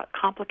worked out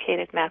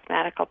complicated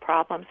mathematical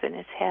problems in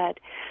his head.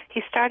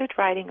 He started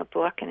writing a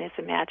book in his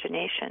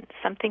imagination,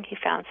 something he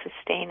found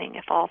sustaining,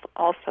 if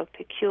also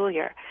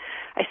peculiar.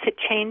 I sit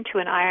chained to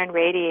an iron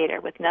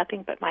radiator with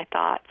nothing but my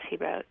thoughts, he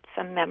wrote.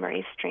 Some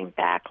memories stream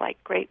back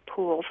like great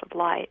pools of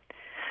light.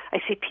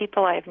 I see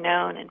people I have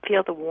known and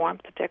feel the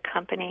warmth of their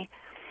company.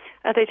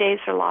 Other days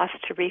are lost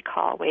to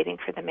recall, waiting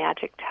for the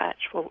magic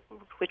touch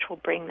which will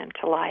bring them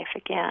to life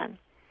again.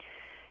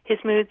 His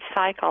moods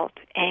cycled,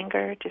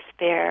 anger,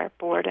 despair,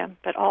 boredom,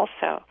 but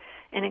also,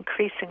 and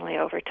increasingly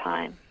over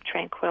time,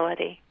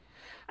 tranquility.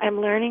 I am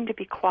learning to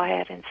be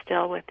quiet and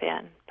still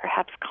within.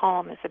 Perhaps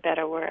calm is a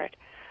better word.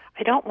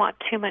 I don't want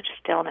too much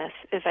stillness,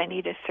 as I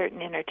need a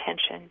certain inner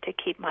tension to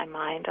keep my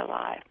mind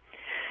alive.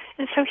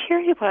 And so here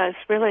he was,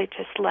 really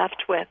just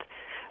left with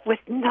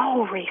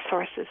no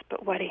resources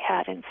but what he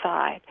had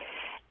inside.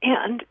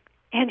 And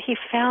he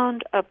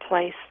found a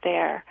place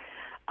there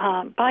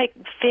by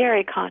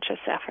very conscious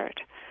effort.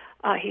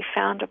 He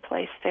found a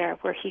place there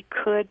where he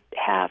could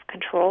have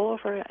control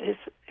over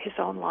his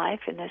own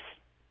life in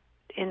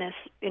this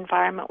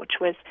environment which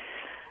was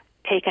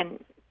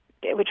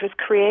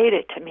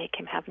created to make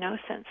him have no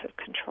sense of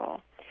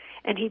control.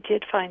 And he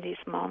did find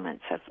these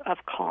moments of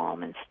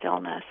calm and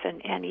stillness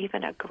and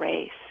even a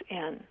grace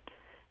in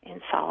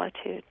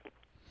solitude.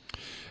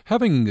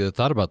 Having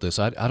thought about this,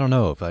 I don't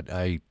know if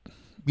I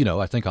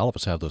think all of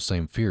us have those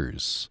same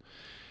fears.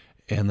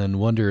 And then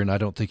wonder, and I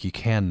don't think you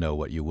can know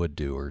what you would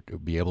do or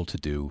be able to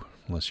do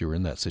unless you were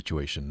in that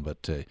situation.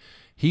 But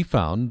he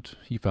found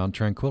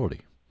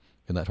tranquility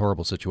in that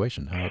horrible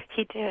situation.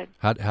 He did.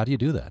 How do you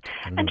do that?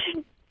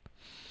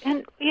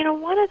 And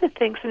one of the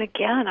things, and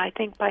again, I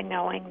think by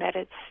knowing that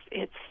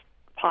it's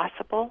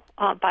possible,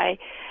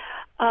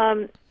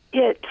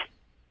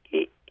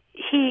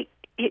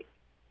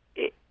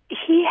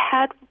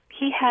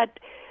 he had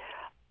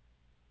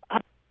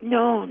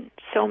known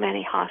so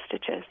many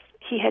hostages.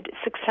 He had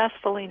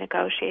successfully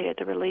negotiated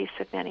the release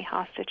of many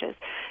hostages.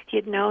 He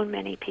had known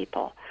many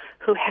people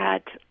who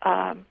had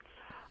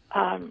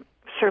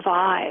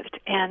survived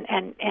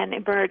and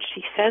emerged.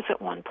 He says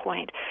at one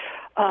point,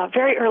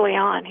 very early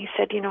on, he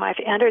said, I've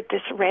entered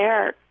this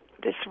rare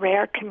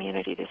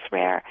community, this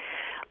rare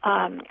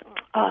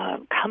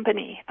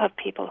company of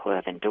people who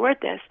have endured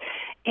this,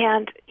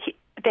 and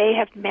they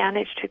have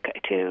managed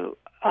to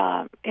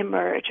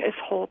emerge as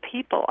whole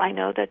people. I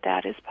know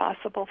that is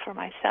possible for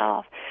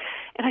myself.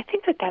 And I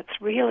think that's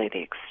really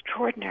the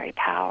extraordinary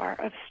power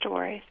of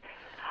stories.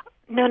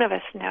 None of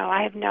us know.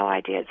 I have no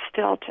idea. It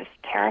still just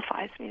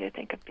terrifies me to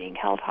think of being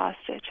held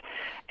hostage.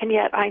 And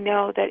yet I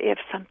know that if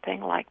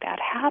something like that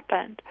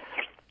happened,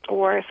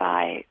 or if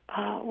I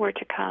were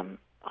to come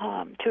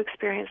to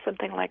experience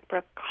something like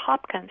Brooke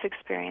Hopkins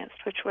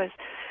experienced, which was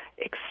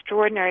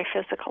extraordinary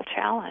physical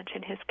challenge,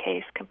 in his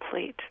case,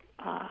 complete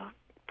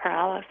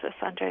paralysis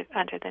under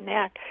the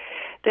neck,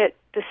 that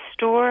the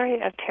story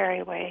of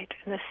Terry Waite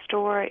and the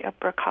story of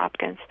Brooke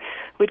Hopkins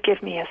would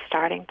give me a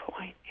starting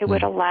point. It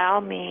would allow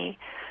me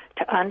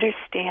to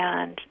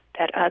understand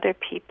that other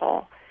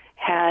people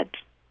had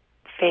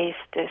faced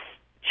this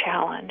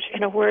challenge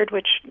in a word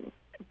which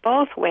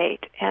both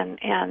Waite and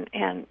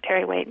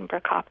Terry Waite and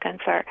Brooke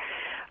Hopkins are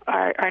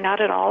not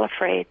at all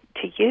afraid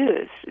to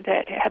use,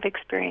 that have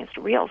experienced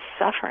real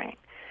suffering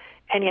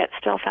and yet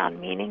still found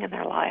meaning in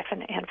their life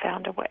and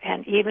found a way,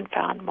 and even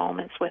found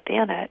moments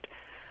within it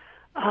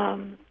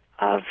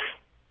of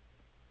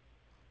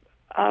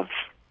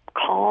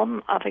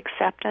calm, of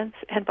acceptance,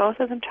 and both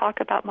of them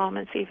talk about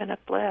moments even of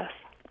bliss.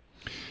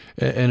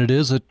 And it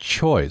is a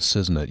choice,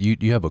 isn't it?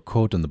 You have a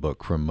quote in the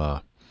book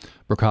from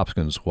Brooke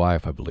Hopkins'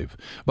 wife, I believe.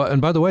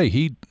 And by the way,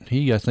 he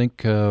I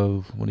think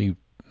when he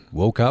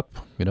woke up,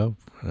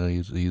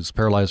 he's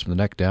paralyzed from the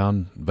neck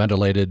down,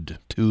 ventilated,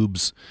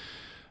 tubes.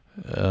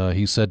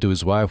 He said to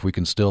his wife, "We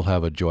can still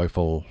have a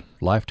joyful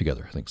life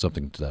together." I think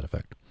something to that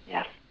effect.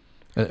 Yes.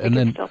 And we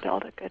then can still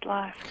build a good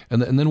life.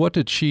 And then what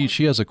did she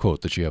has a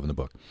quote that you have in the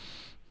book.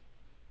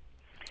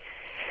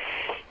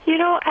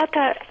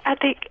 At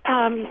the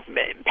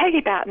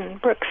Peggy Batten,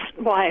 Brooke's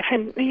wife,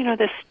 and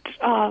this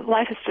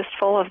life is just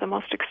full of the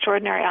most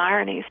extraordinary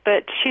ironies.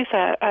 But she's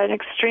an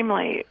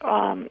extremely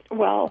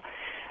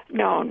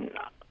well-known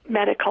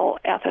medical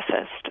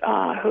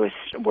ethicist whose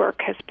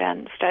work has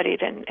been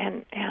studied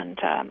and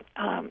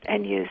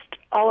used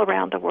all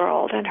around the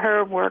world. And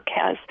her work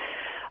has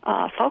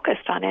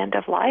focused on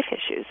end-of-life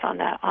issues,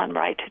 on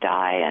right to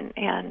die,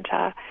 and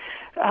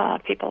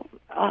people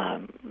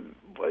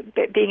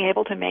being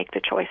able to make the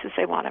choices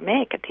they want to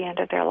make at the end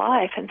of their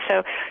life. And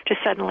so to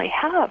suddenly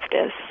have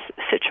this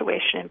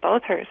situation in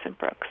both hers and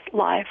Brooke's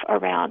life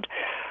around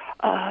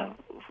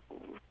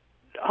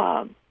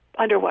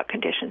under what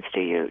conditions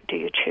do you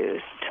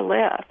choose to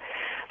live?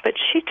 But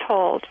she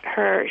told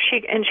her,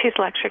 and she's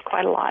lectured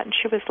quite a lot, and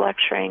she was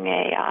lecturing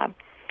a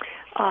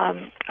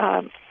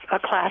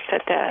class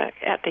at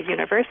the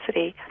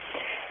university,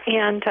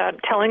 and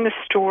telling the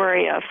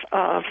story of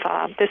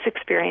this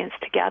experience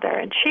together.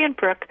 And she and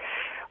Brooke,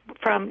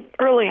 from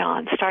early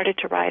on, started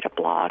to write a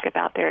blog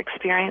about their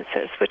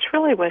experiences, which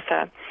really was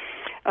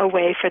a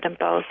way for them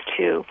both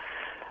to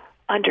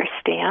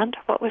understand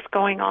what was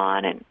going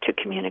on and to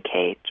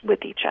communicate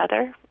with each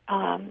other.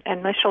 And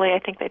initially, I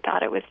think they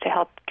thought it was to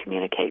help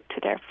communicate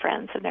to their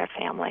friends and their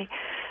family,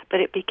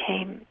 but it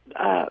became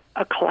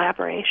a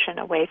collaboration,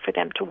 a way for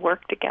them to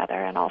work together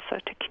and also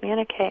to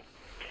communicate.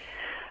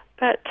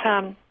 But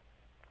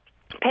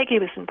Peggy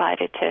was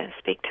invited to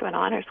speak to an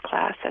honors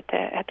class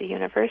at the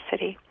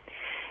university,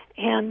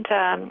 and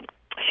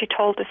she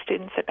told the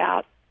students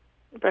about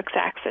Brooke's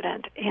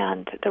accident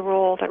and the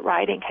role that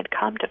writing had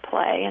come to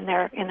play in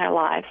their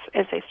lives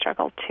as they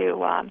struggled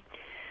to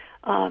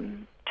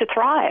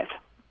thrive,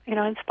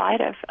 in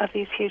spite of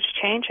these huge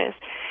changes.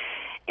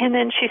 And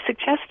then she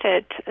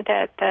suggested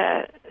that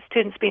the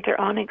students meet their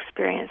own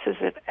experiences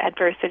of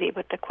adversity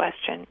with the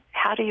question,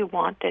 how do you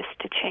want this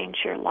to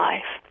change your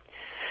life?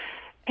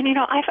 And,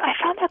 I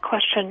found that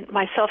question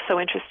myself so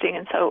interesting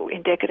and so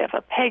indicative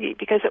of Peggy,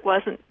 because it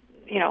wasn't,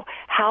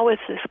 how is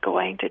this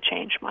going to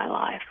change my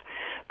life?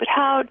 But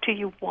how do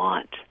you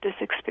want this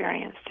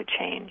experience to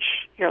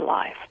change your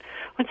life?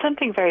 When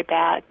something very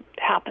bad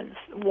happens,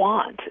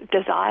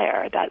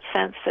 desire, that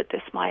sense that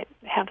this might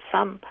have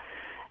some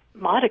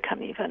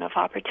modicum even of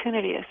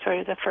opportunity is sort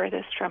of the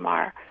furthest from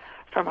our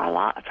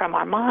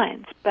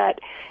minds. But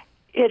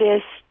it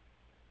is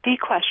the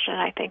question,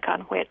 I think,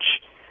 on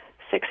which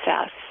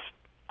success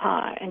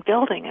in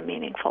building a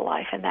meaningful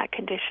life in that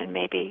condition,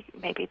 maybe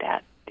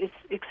that is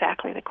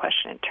exactly the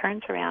question it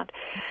turns around.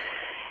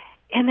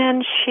 And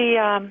then she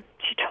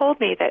told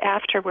me that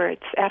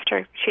afterwards,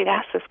 after she'd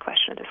asked this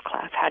question of this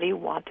class, how do you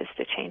want this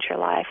to change your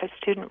life? A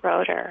student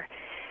wrote her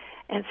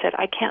and said,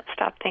 I can't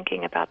stop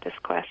thinking about this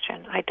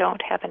question. I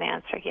don't have an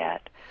answer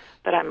yet,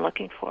 but I'm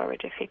looking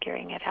forward to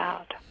figuring it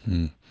out.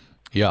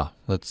 Yeah,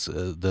 that's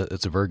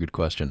a very good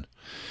question.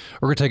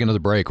 We're going to take another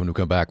break. When we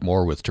come back,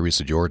 more with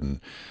Teresa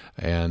Jordan.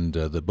 And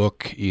the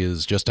book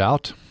is just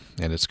out,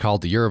 and it's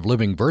called The Year of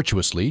Living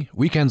Virtuously,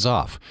 Weekends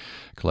Off,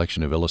 a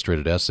collection of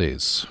illustrated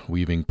essays,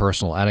 weaving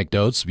personal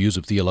anecdotes, views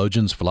of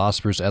theologians,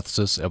 philosophers,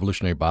 ethicists,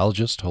 evolutionary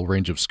biologists, a whole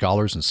range of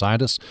scholars and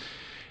scientists.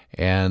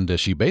 And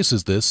she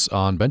bases this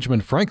on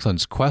Benjamin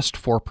Franklin's quest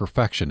for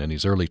perfection. In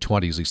his early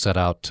 20s, he set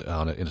out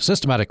in a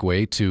systematic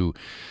way to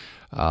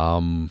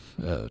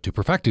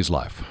perfect his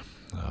life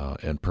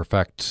and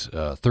perfect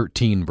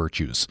 13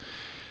 virtues.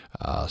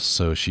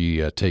 So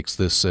she takes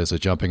this as a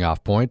jumping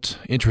off point.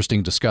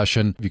 Interesting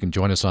discussion. You can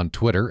join us on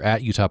Twitter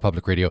at Utah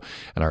Public Radio,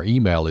 and our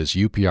email is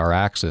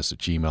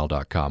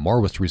upraccess@gmail.com.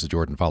 More with Teresa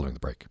Jordan following the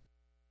break.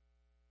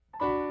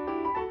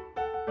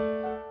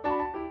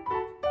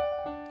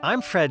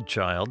 I'm Fred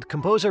Child.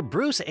 Composer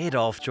Bruce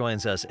Adolph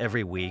joins us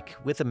every week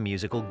with a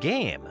musical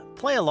game.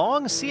 Play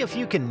along, see if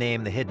you can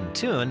name the hidden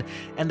tune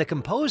and the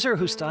composer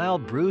whose style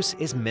Bruce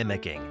is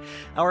mimicking.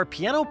 Our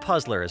piano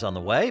puzzler is on the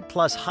way,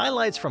 plus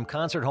highlights from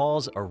concert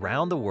halls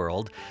around the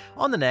world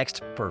on the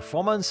next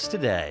Performance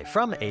Today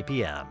from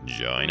APM.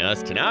 Join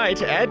us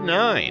tonight at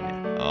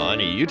 9 on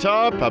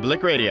Utah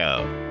Public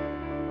Radio.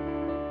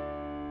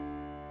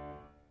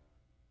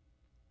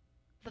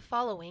 The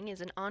following is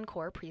an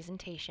encore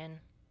presentation.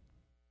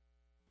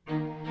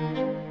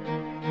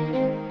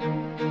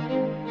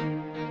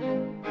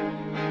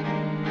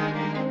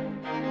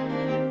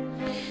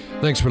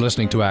 Thanks for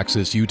listening to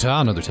Access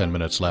Utah. Another 10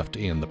 minutes left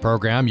in the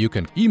program. You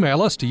can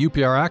email us to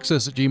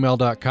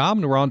upraccess@gmail.com,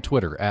 and we're on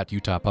Twitter at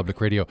Utah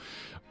Public Radio.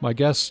 My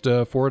guest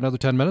for another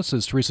 10 minutes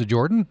is Teresa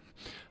Jordan.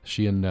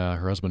 She and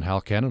her husband Hal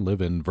Cannon live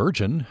in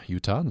Virgin,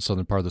 Utah, in the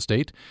southern part of the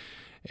state.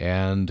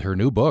 And her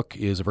new book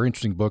is a very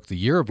interesting book, The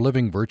Year of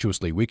Living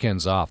Virtuously,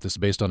 Weekends Off. This is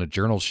based on a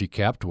journal she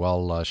kept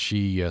while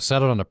she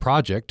set out on a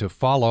project to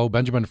follow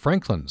Benjamin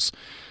Franklin's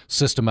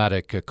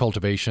systematic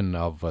cultivation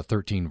of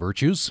 13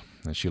 virtues.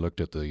 And she looked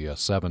at the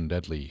 7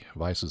 deadly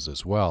vices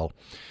as well.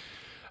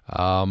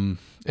 And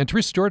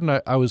Teresa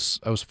Jordan, I was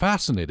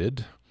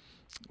fascinated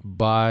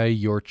by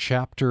your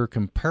chapter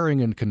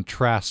comparing and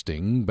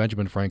contrasting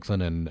Benjamin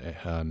Franklin and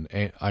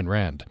Ayn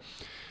Rand.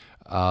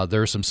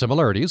 There are some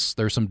similarities.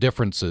 There are some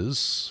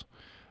differences.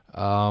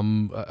 I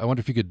wonder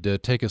if you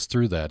could take us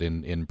through that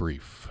in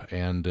brief.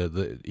 And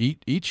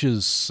each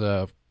is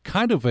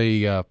kind of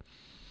an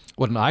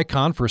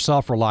icon for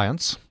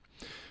self-reliance,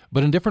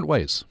 but in different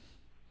ways.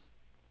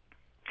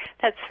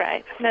 That's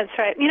right.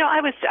 You know,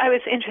 I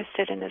was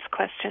interested in this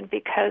question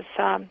because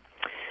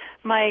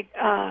my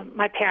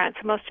parents,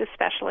 most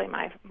especially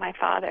my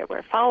father,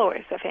 were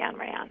followers of Ayn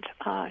Rand.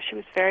 She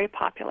was very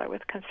popular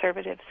with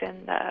conservatives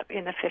in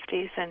the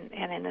 50s and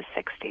in the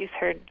 60s.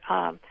 Her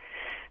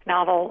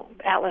novel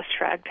Atlas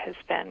Shrugged has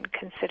been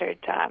considered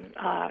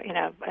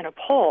in a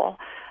poll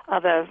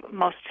of the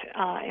most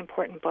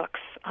important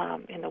books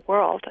in the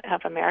world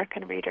of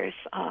American readers.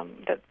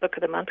 The Book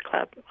of the Month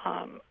Club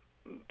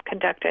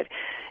conducted.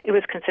 It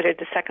was considered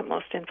the second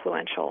most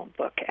influential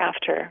book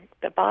after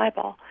the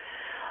Bible.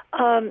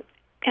 And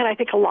I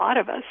think a lot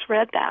of us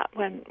read that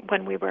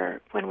when we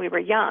were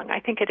young. I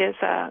think it is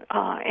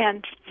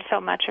and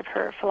so much of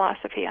her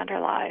philosophy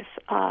underlies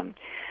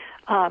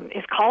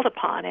is called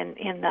upon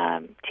in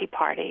the Tea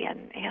Party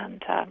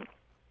and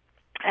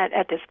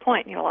at this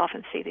point you'll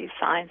often see these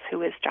signs.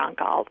 Who is John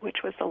Galt,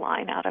 which was the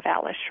line out of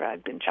Atlas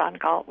Shrugged, and John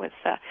Galt was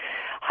the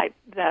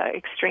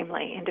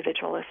extremely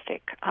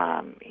individualistic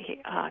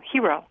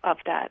hero of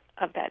that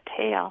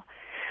tale,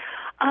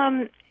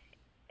 and.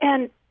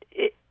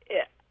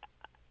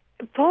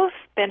 Both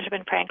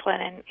Benjamin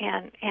Franklin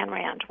and Ayn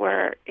Rand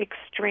were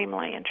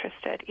extremely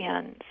interested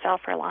in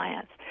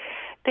self-reliance.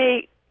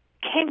 They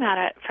came at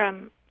it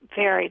from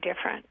very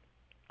different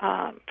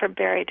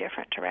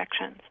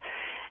directions.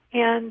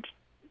 And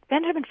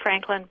Benjamin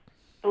Franklin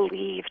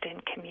believed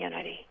in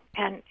community,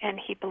 and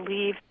he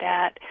believed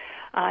that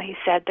he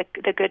said the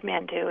good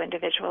men do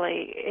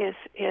individually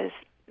is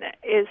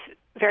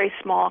very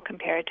small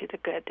compared to the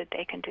good that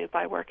they can do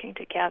by working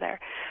together.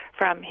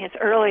 From his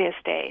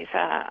earliest days,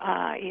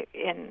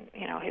 in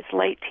his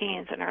late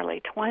teens and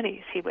early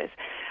 20s, he was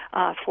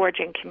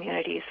forging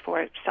communities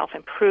for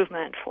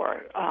self-improvement,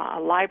 for a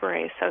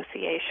library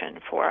association,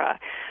 for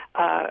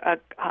a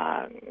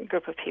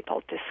group of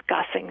people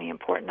discussing the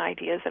important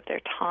ideas of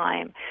their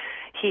time.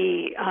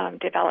 He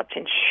developed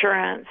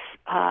insurance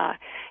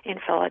in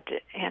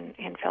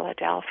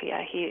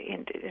Philadelphia.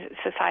 In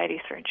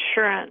societies for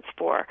insurance,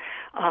 for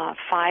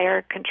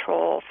fire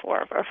control,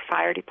 for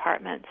fire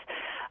departments.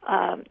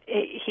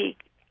 He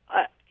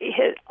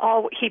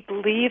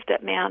believed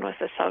that man was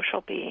a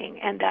social being,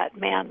 and that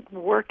man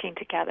working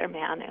together,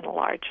 man in a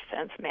large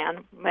sense,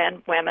 men,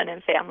 women,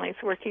 and families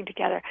working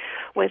together,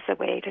 was the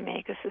way to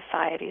make a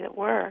society that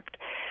worked.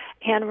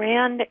 And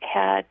Rand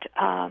had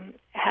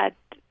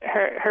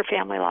her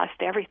family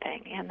lost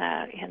everything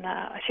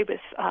she was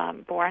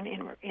born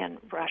in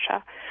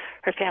Russia.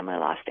 Her family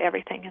lost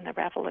everything in the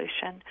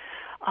revolution.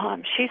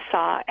 She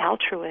saw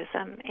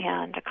altruism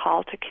and a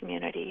call to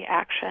community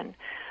action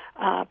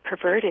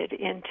perverted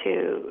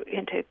into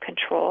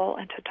control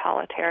and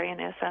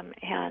totalitarianism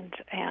and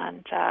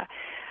a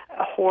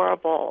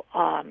horrible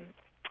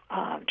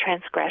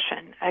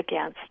transgression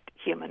against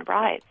human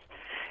rights.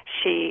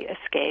 She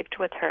escaped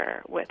with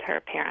her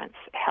parents'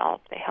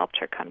 help. They helped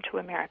her come to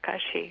America.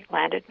 She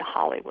landed in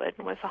Hollywood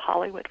and was a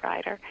Hollywood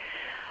writer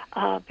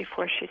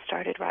before she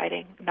started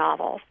writing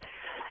novels.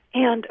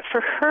 And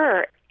for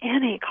her,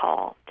 any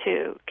call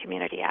to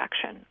community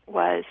action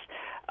was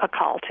a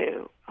call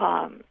to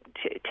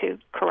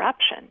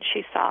corruption.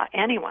 She saw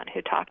anyone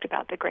who talked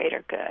about the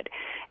greater good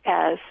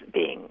as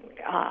being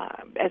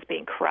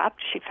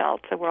corrupt. She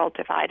felt the world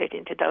divided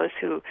into those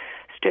who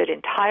stood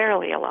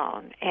entirely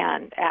alone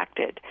and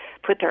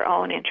put their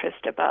own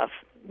interest above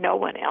no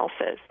one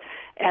else's,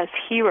 as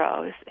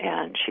heroes,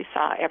 and she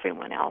saw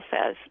everyone else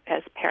as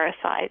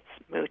parasites,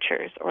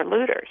 moochers, or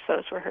looters.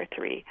 Those were her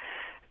three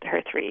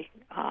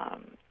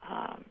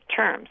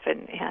terms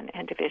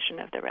and division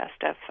of the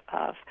rest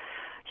of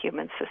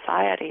human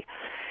society.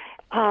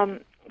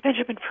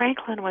 Benjamin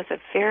Franklin was a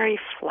very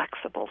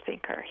flexible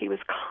thinker. He was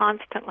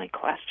constantly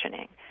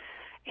questioning.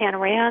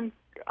 And Rand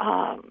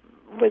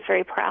was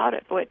very proud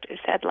of what she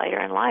said later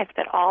in life,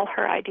 that all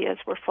her ideas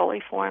were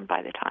fully formed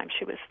by the time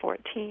she was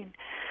 14.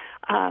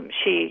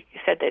 She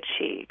said that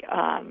she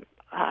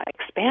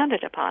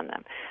expanded upon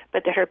them,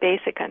 but that her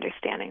basic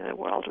understanding of the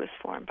world was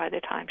formed by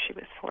the time she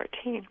was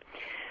 14.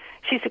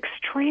 She's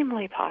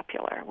extremely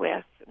popular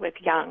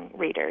with young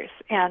readers,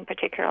 and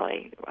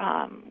particularly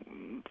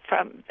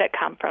that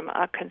come from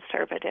a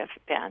conservative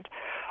bent,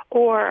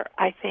 or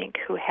I think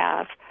who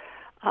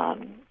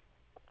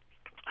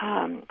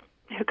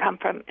come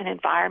from an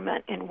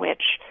environment in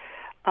which,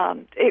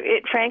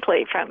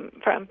 frankly,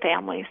 from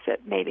families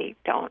that maybe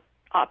don't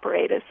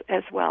operate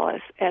as well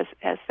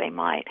as they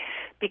might,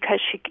 because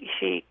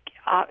she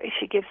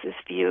gives this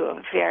view of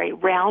a very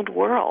round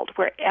world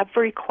where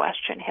every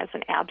question has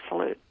an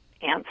absolute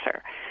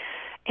answer,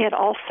 and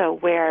also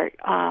where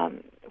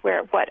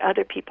what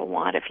other people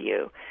want of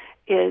you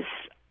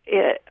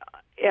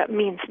it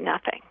means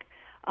nothing.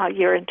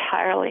 You're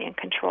entirely in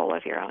control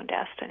of your own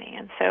destiny,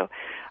 and so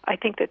I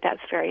think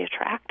that's very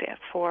attractive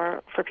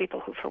for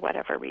people who, for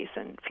whatever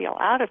reason, feel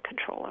out of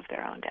control of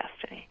their own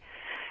destiny.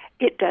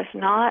 It does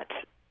not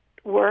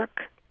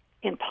work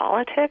in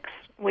politics.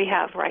 We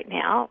have right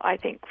now, I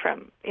think,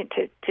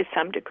 to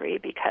some degree,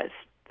 because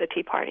the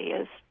Tea Party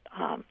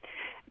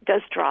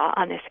does draw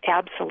on this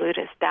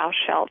absolutist "thou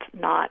shalt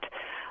not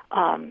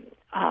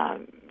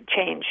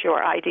change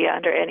your idea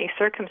under any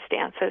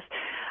circumstances."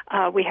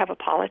 We have a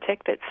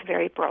politic that's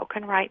very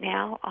broken right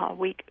now.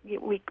 We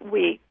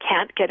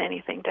can't get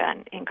anything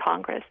done in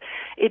Congress.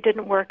 It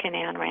didn't work in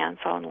Ayn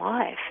Rand's own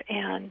life,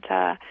 and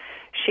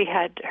she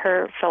had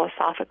her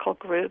philosophical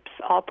groups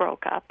all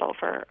broke up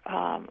over.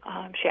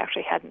 She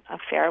actually had an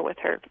affair with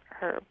her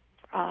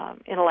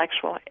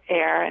intellectual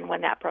heir, and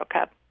when that broke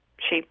up,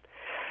 she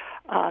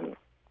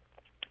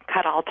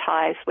cut all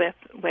ties with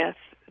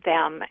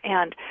them.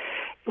 And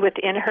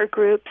within her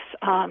groups,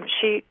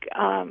 she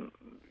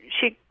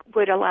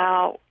would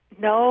allow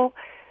no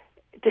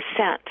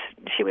dissent.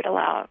 She would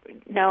allow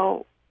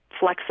no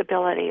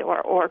flexibility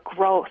or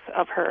growth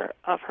of her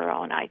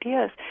own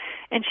ideas,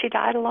 and she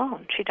died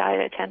alone. She died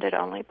attended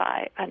only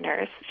by a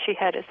nurse. She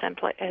had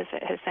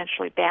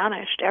essentially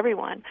banished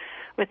everyone,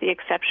 with the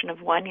exception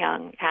of one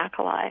young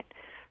acolyte,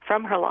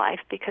 from her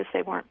life because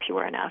they weren't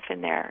pure enough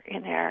in their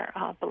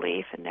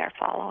belief and their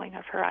following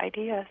of her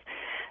ideas.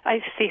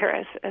 I see her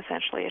as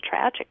essentially a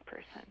tragic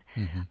person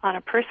on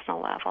a personal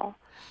level,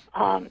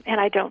 and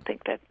I don't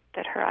think that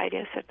her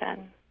ideas have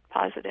been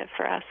positive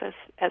for us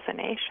as a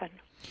nation.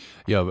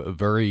 Yeah, it's a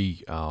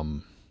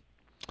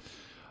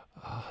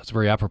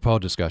very apropos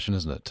discussion,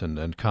 isn't it?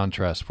 And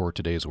contrast for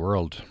today's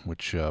world,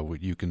 which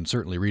you can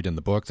certainly read in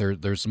the book.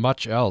 There's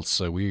much else.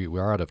 We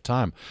are out of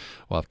time.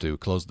 We'll have to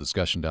close the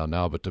discussion down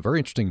now. But a very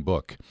interesting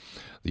book,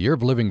 The Year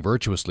of Living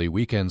Virtuously,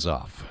 Weekends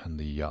Off. And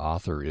the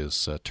author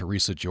is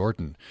Teresa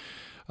Jordan.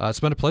 It's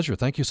been a pleasure.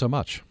 Thank you so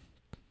much.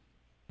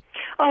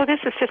 Oh,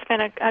 this has just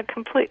been a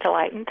complete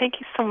delight, and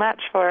thank you so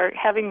much for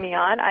having me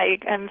on. I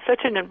am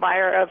such an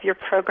admirer of your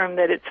program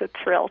that it's a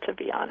thrill to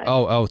be on it.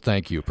 Oh,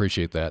 thank you.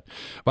 Appreciate that.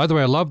 By the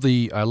way, I love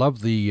the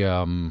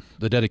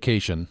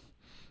dedication,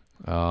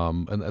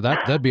 and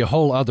that'd be a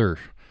whole other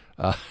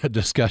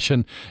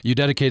discussion. You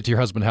dedicate it to your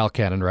husband Hal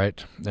Cannon,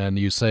 right? And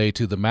you say,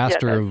 to the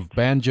master of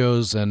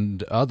banjos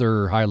and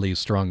other highly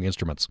strung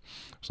instruments,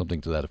 something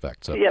to that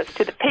effect. So yes,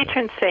 to the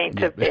patron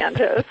saint of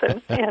banjos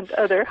and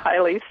other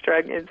highly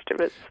strung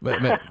instruments.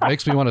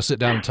 Makes me want to sit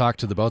down and talk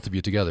to the both of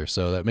you together.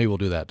 So maybe we'll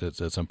do that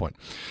at some point.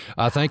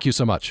 Thank you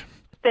so much.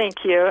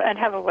 Thank you, and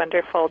have a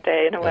wonderful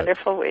day and a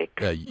wonderful week.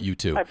 You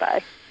too.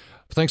 Bye-bye.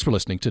 Thanks for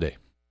listening today.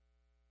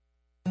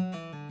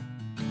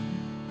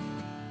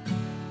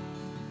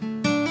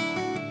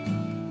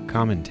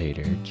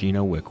 Commentator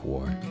Gina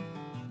Wickwar.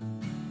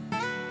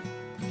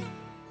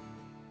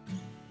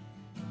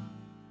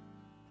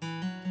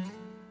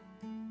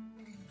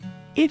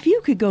 If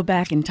you could go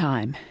back in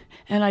time,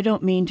 and I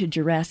don't mean to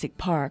Jurassic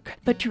Park,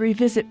 but to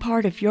revisit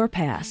part of your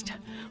past,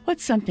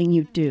 what's something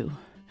you'd do?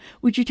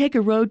 Would you take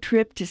a road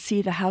trip to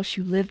see the house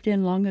you lived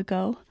in long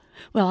ago?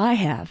 Well, I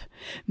have.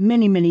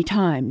 Many, many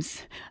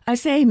times. I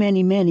say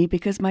many, many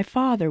because my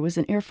father was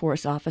an Air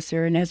Force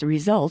officer, and as a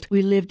result,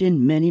 we lived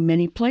in many,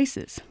 many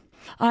places.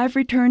 I've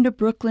returned to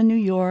Brooklyn, New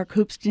York,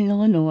 Hoopeston,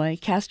 Illinois,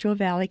 Castro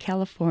Valley,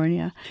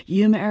 California,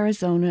 Yuma,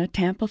 Arizona,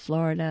 Tampa,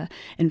 Florida,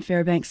 and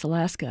Fairbanks,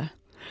 Alaska.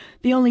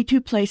 The only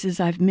two places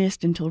I've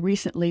missed until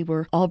recently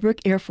were Albrook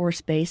Air Force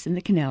Base in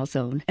the Canal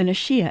Zone and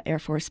Ashia Air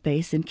Force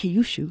Base in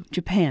Kyushu,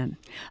 Japan.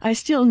 I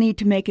still need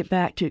to make it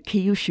back to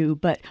Kyushu,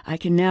 but I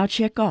can now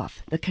check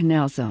off the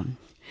Canal Zone.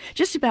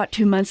 Just about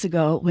 2 months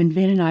ago, when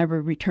Vin and I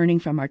were returning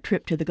from our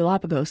trip to the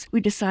Galapagos, we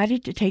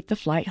decided to take the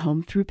flight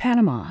home through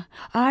Panama.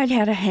 I'd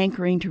had a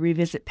hankering to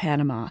revisit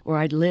Panama, where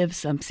I'd lived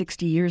some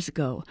 60 years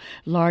ago,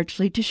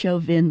 largely to show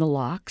Vin the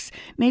locks,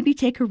 maybe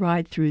take a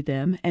ride through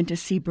them, and to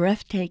see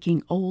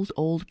breathtaking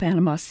old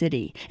Panama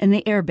City and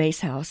the air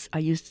base house I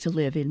used to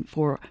live in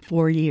for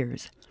 4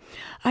 years.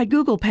 I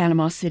Googled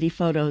Panama City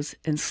photos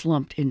and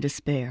slumped in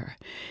despair.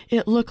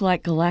 It looked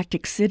like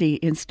Galactic City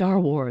in Star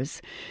Wars.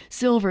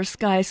 Silver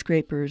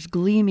skyscrapers,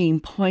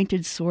 gleaming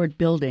pointed sword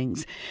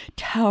buildings,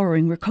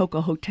 towering Rococo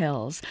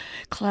hotels,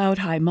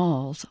 cloud-high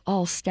malls,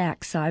 all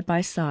stacked side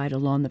by side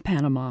along the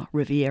Panama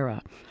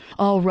Riviera,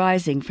 all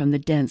rising from the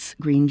dense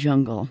green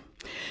jungle.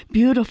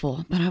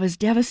 Beautiful, but I was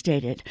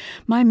devastated.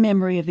 My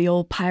memory of the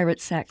old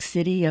pirate sack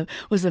city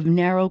was of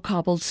narrow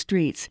cobbled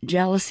streets,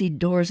 jalousied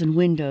doors and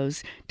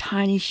windows,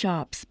 tiny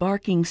shops,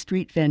 barking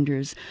street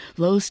vendors,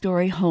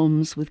 low-story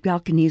homes with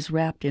balconies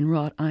wrapped in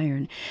wrought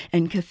iron,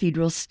 and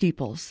cathedral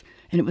steeples.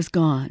 And it was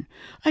gone.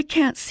 I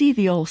can't see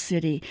the old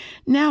city.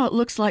 Now it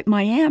looks like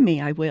Miami,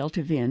 I wailed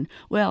to Vin.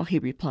 Well, he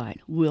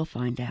replied, we'll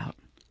find out.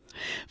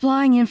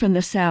 Flying in from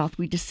the south,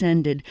 we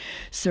descended,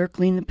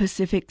 circling the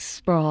Pacific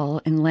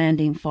sprawl and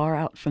landing far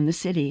out from the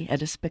city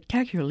at a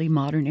spectacularly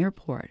modern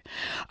airport.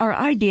 Our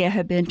idea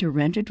had been to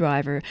rent a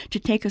driver to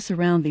take us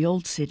around the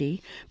old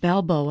city,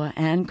 Balboa,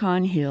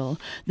 Ancon Hill,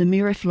 the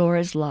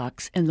Miraflores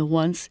locks, and the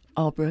once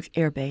Albrook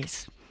Air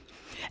Base.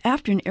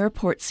 After an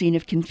airport scene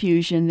of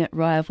confusion that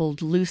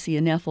rivaled Lucy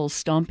and Ethel's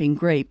stomping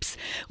grapes,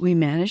 we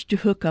managed to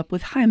hook up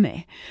with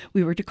Jaime.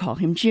 We were to call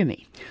him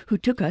Jimmy, who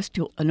took us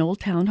to an old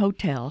town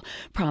hotel,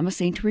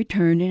 promising to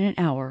return in an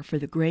hour for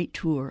the great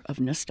tour of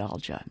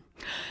nostalgia.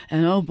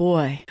 And oh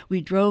boy,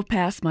 we drove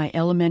past my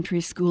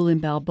elementary school in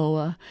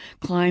Balboa,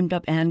 climbed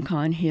up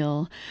Ancon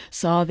Hill,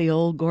 saw the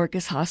old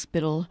Gorgas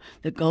Hospital,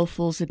 the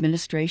Gulfels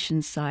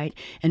administration site,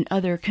 and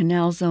other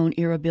Canal Zone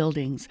era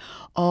buildings,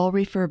 all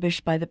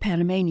refurbished by the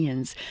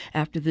Panamanians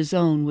after the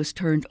zone was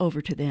turned over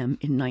to them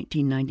in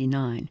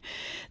 1999.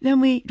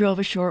 Then we drove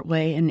a short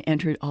way and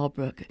entered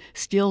Albrook,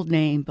 still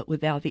named but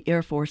without the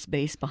Air Force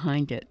Base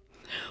behind it.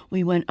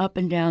 We went up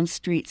and down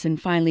streets,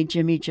 and finally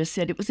Jimmy just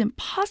said it was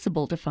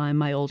impossible to find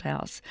my old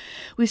house.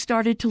 We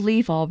started to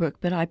leave Albrook,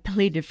 but I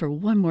pleaded for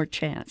one more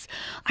chance.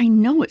 I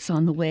know it's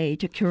on the way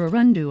to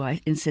Cururundu,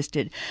 I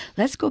insisted.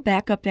 Let's go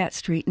back up that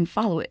street and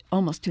follow it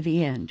almost to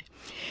the end.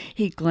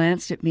 He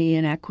glanced at me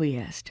and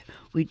acquiesced.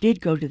 We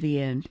did go to the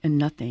end, and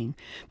nothing.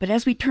 But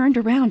as we turned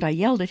around, I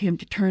yelled at him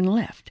to turn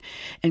left.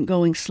 And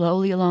going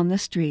slowly along the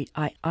street,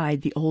 I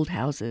eyed the old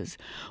houses.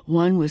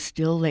 One was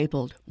still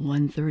labeled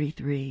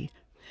 133.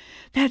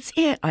 "That's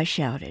it," I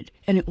shouted,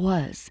 and it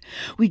was.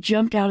 We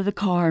jumped out of the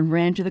car and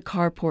ran to the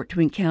carport to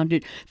encounter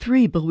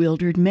 3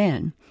 bewildered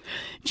men.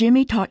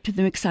 Jimmy talked to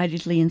them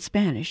excitedly in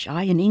Spanish,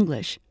 I in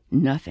English.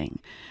 Nothing,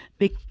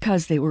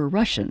 because they were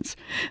Russians.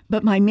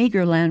 But my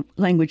meager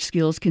language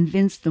skills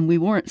convinced them we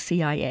weren't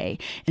CIA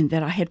and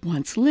that I had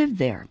once lived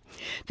there.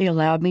 They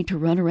allowed me to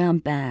run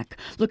around back,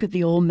 look at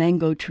the old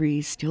mango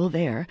trees still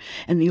there,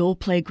 and the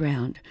old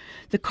playground.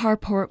 The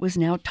carport was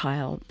now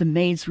tiled, the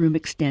maid's room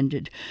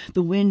extended.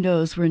 The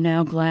windows were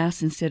now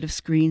glass instead of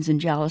screens and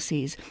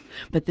jalousies,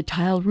 but the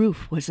tiled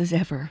roof was as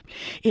ever.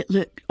 It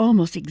looked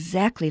almost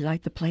exactly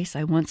like the place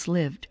I once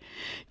lived.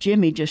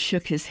 Jimmy just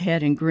shook his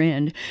head and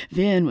grinned.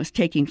 Vin was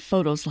taking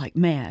photos like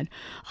mad.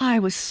 I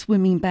was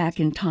swimming back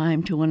in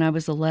time to when I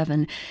was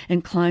 11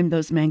 and climbed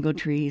those mango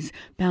trees,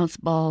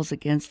 bounced balls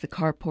against the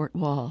carport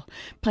wall,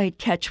 played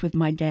catch with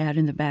my dad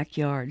in the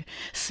backyard,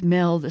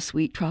 smelled the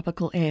sweet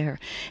tropical air,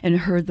 and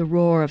heard the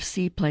roar of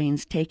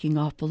seaplanes taking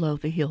off below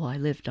the hill I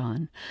lived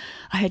on.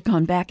 I had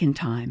gone back in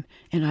time,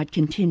 and I'd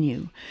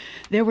continue.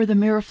 There were the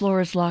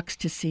Miraflores locks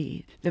to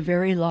see, the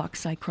very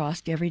locks I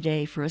crossed every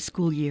day for a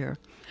school year.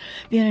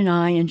 Ben and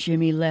I and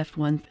Jimmy left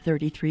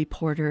 133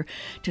 Porter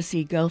to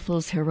see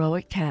Goethel's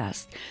heroic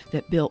task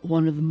that built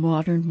one of the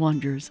modern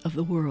wonders of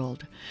the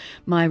world.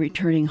 My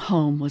returning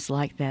home was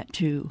like that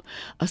too.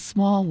 A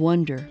small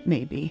wonder,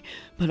 maybe,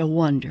 but a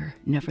wonder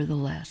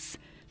nevertheless.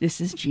 This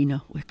is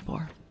Gina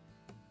Wickmore.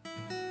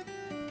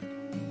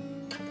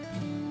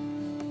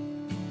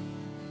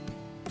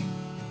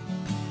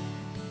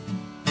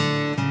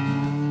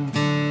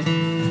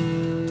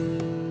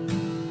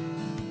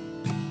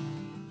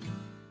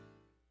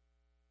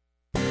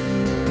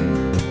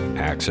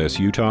 Access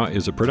Utah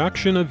is a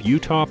production of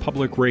Utah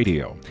Public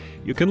Radio.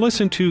 You can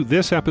listen to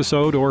this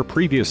episode or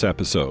previous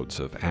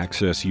episodes of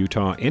Access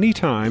Utah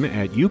anytime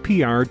at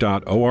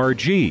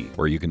upr.org,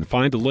 where you can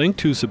find a link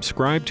to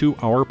subscribe to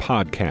our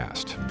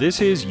podcast. This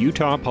is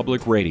Utah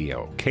Public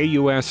Radio,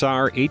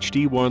 KUSR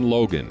HD1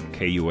 Logan,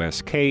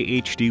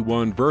 KUSK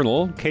HD1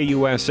 Vernal,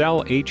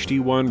 KUSL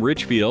HD1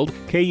 Richfield,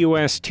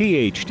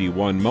 KUST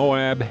HD1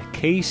 Moab,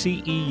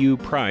 KCEU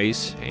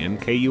Price,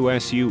 and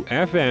KUSU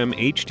FM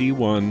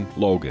HD1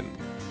 Logan.